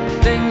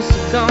 things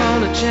are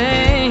gonna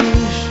change.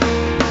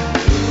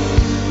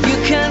 You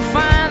can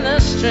find the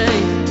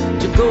strength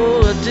to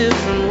go a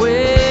different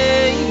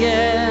way,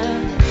 yeah.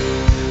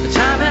 The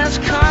time has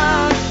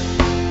come,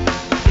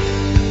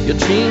 your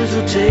dreams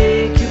will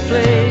take you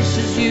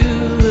places you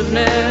have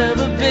never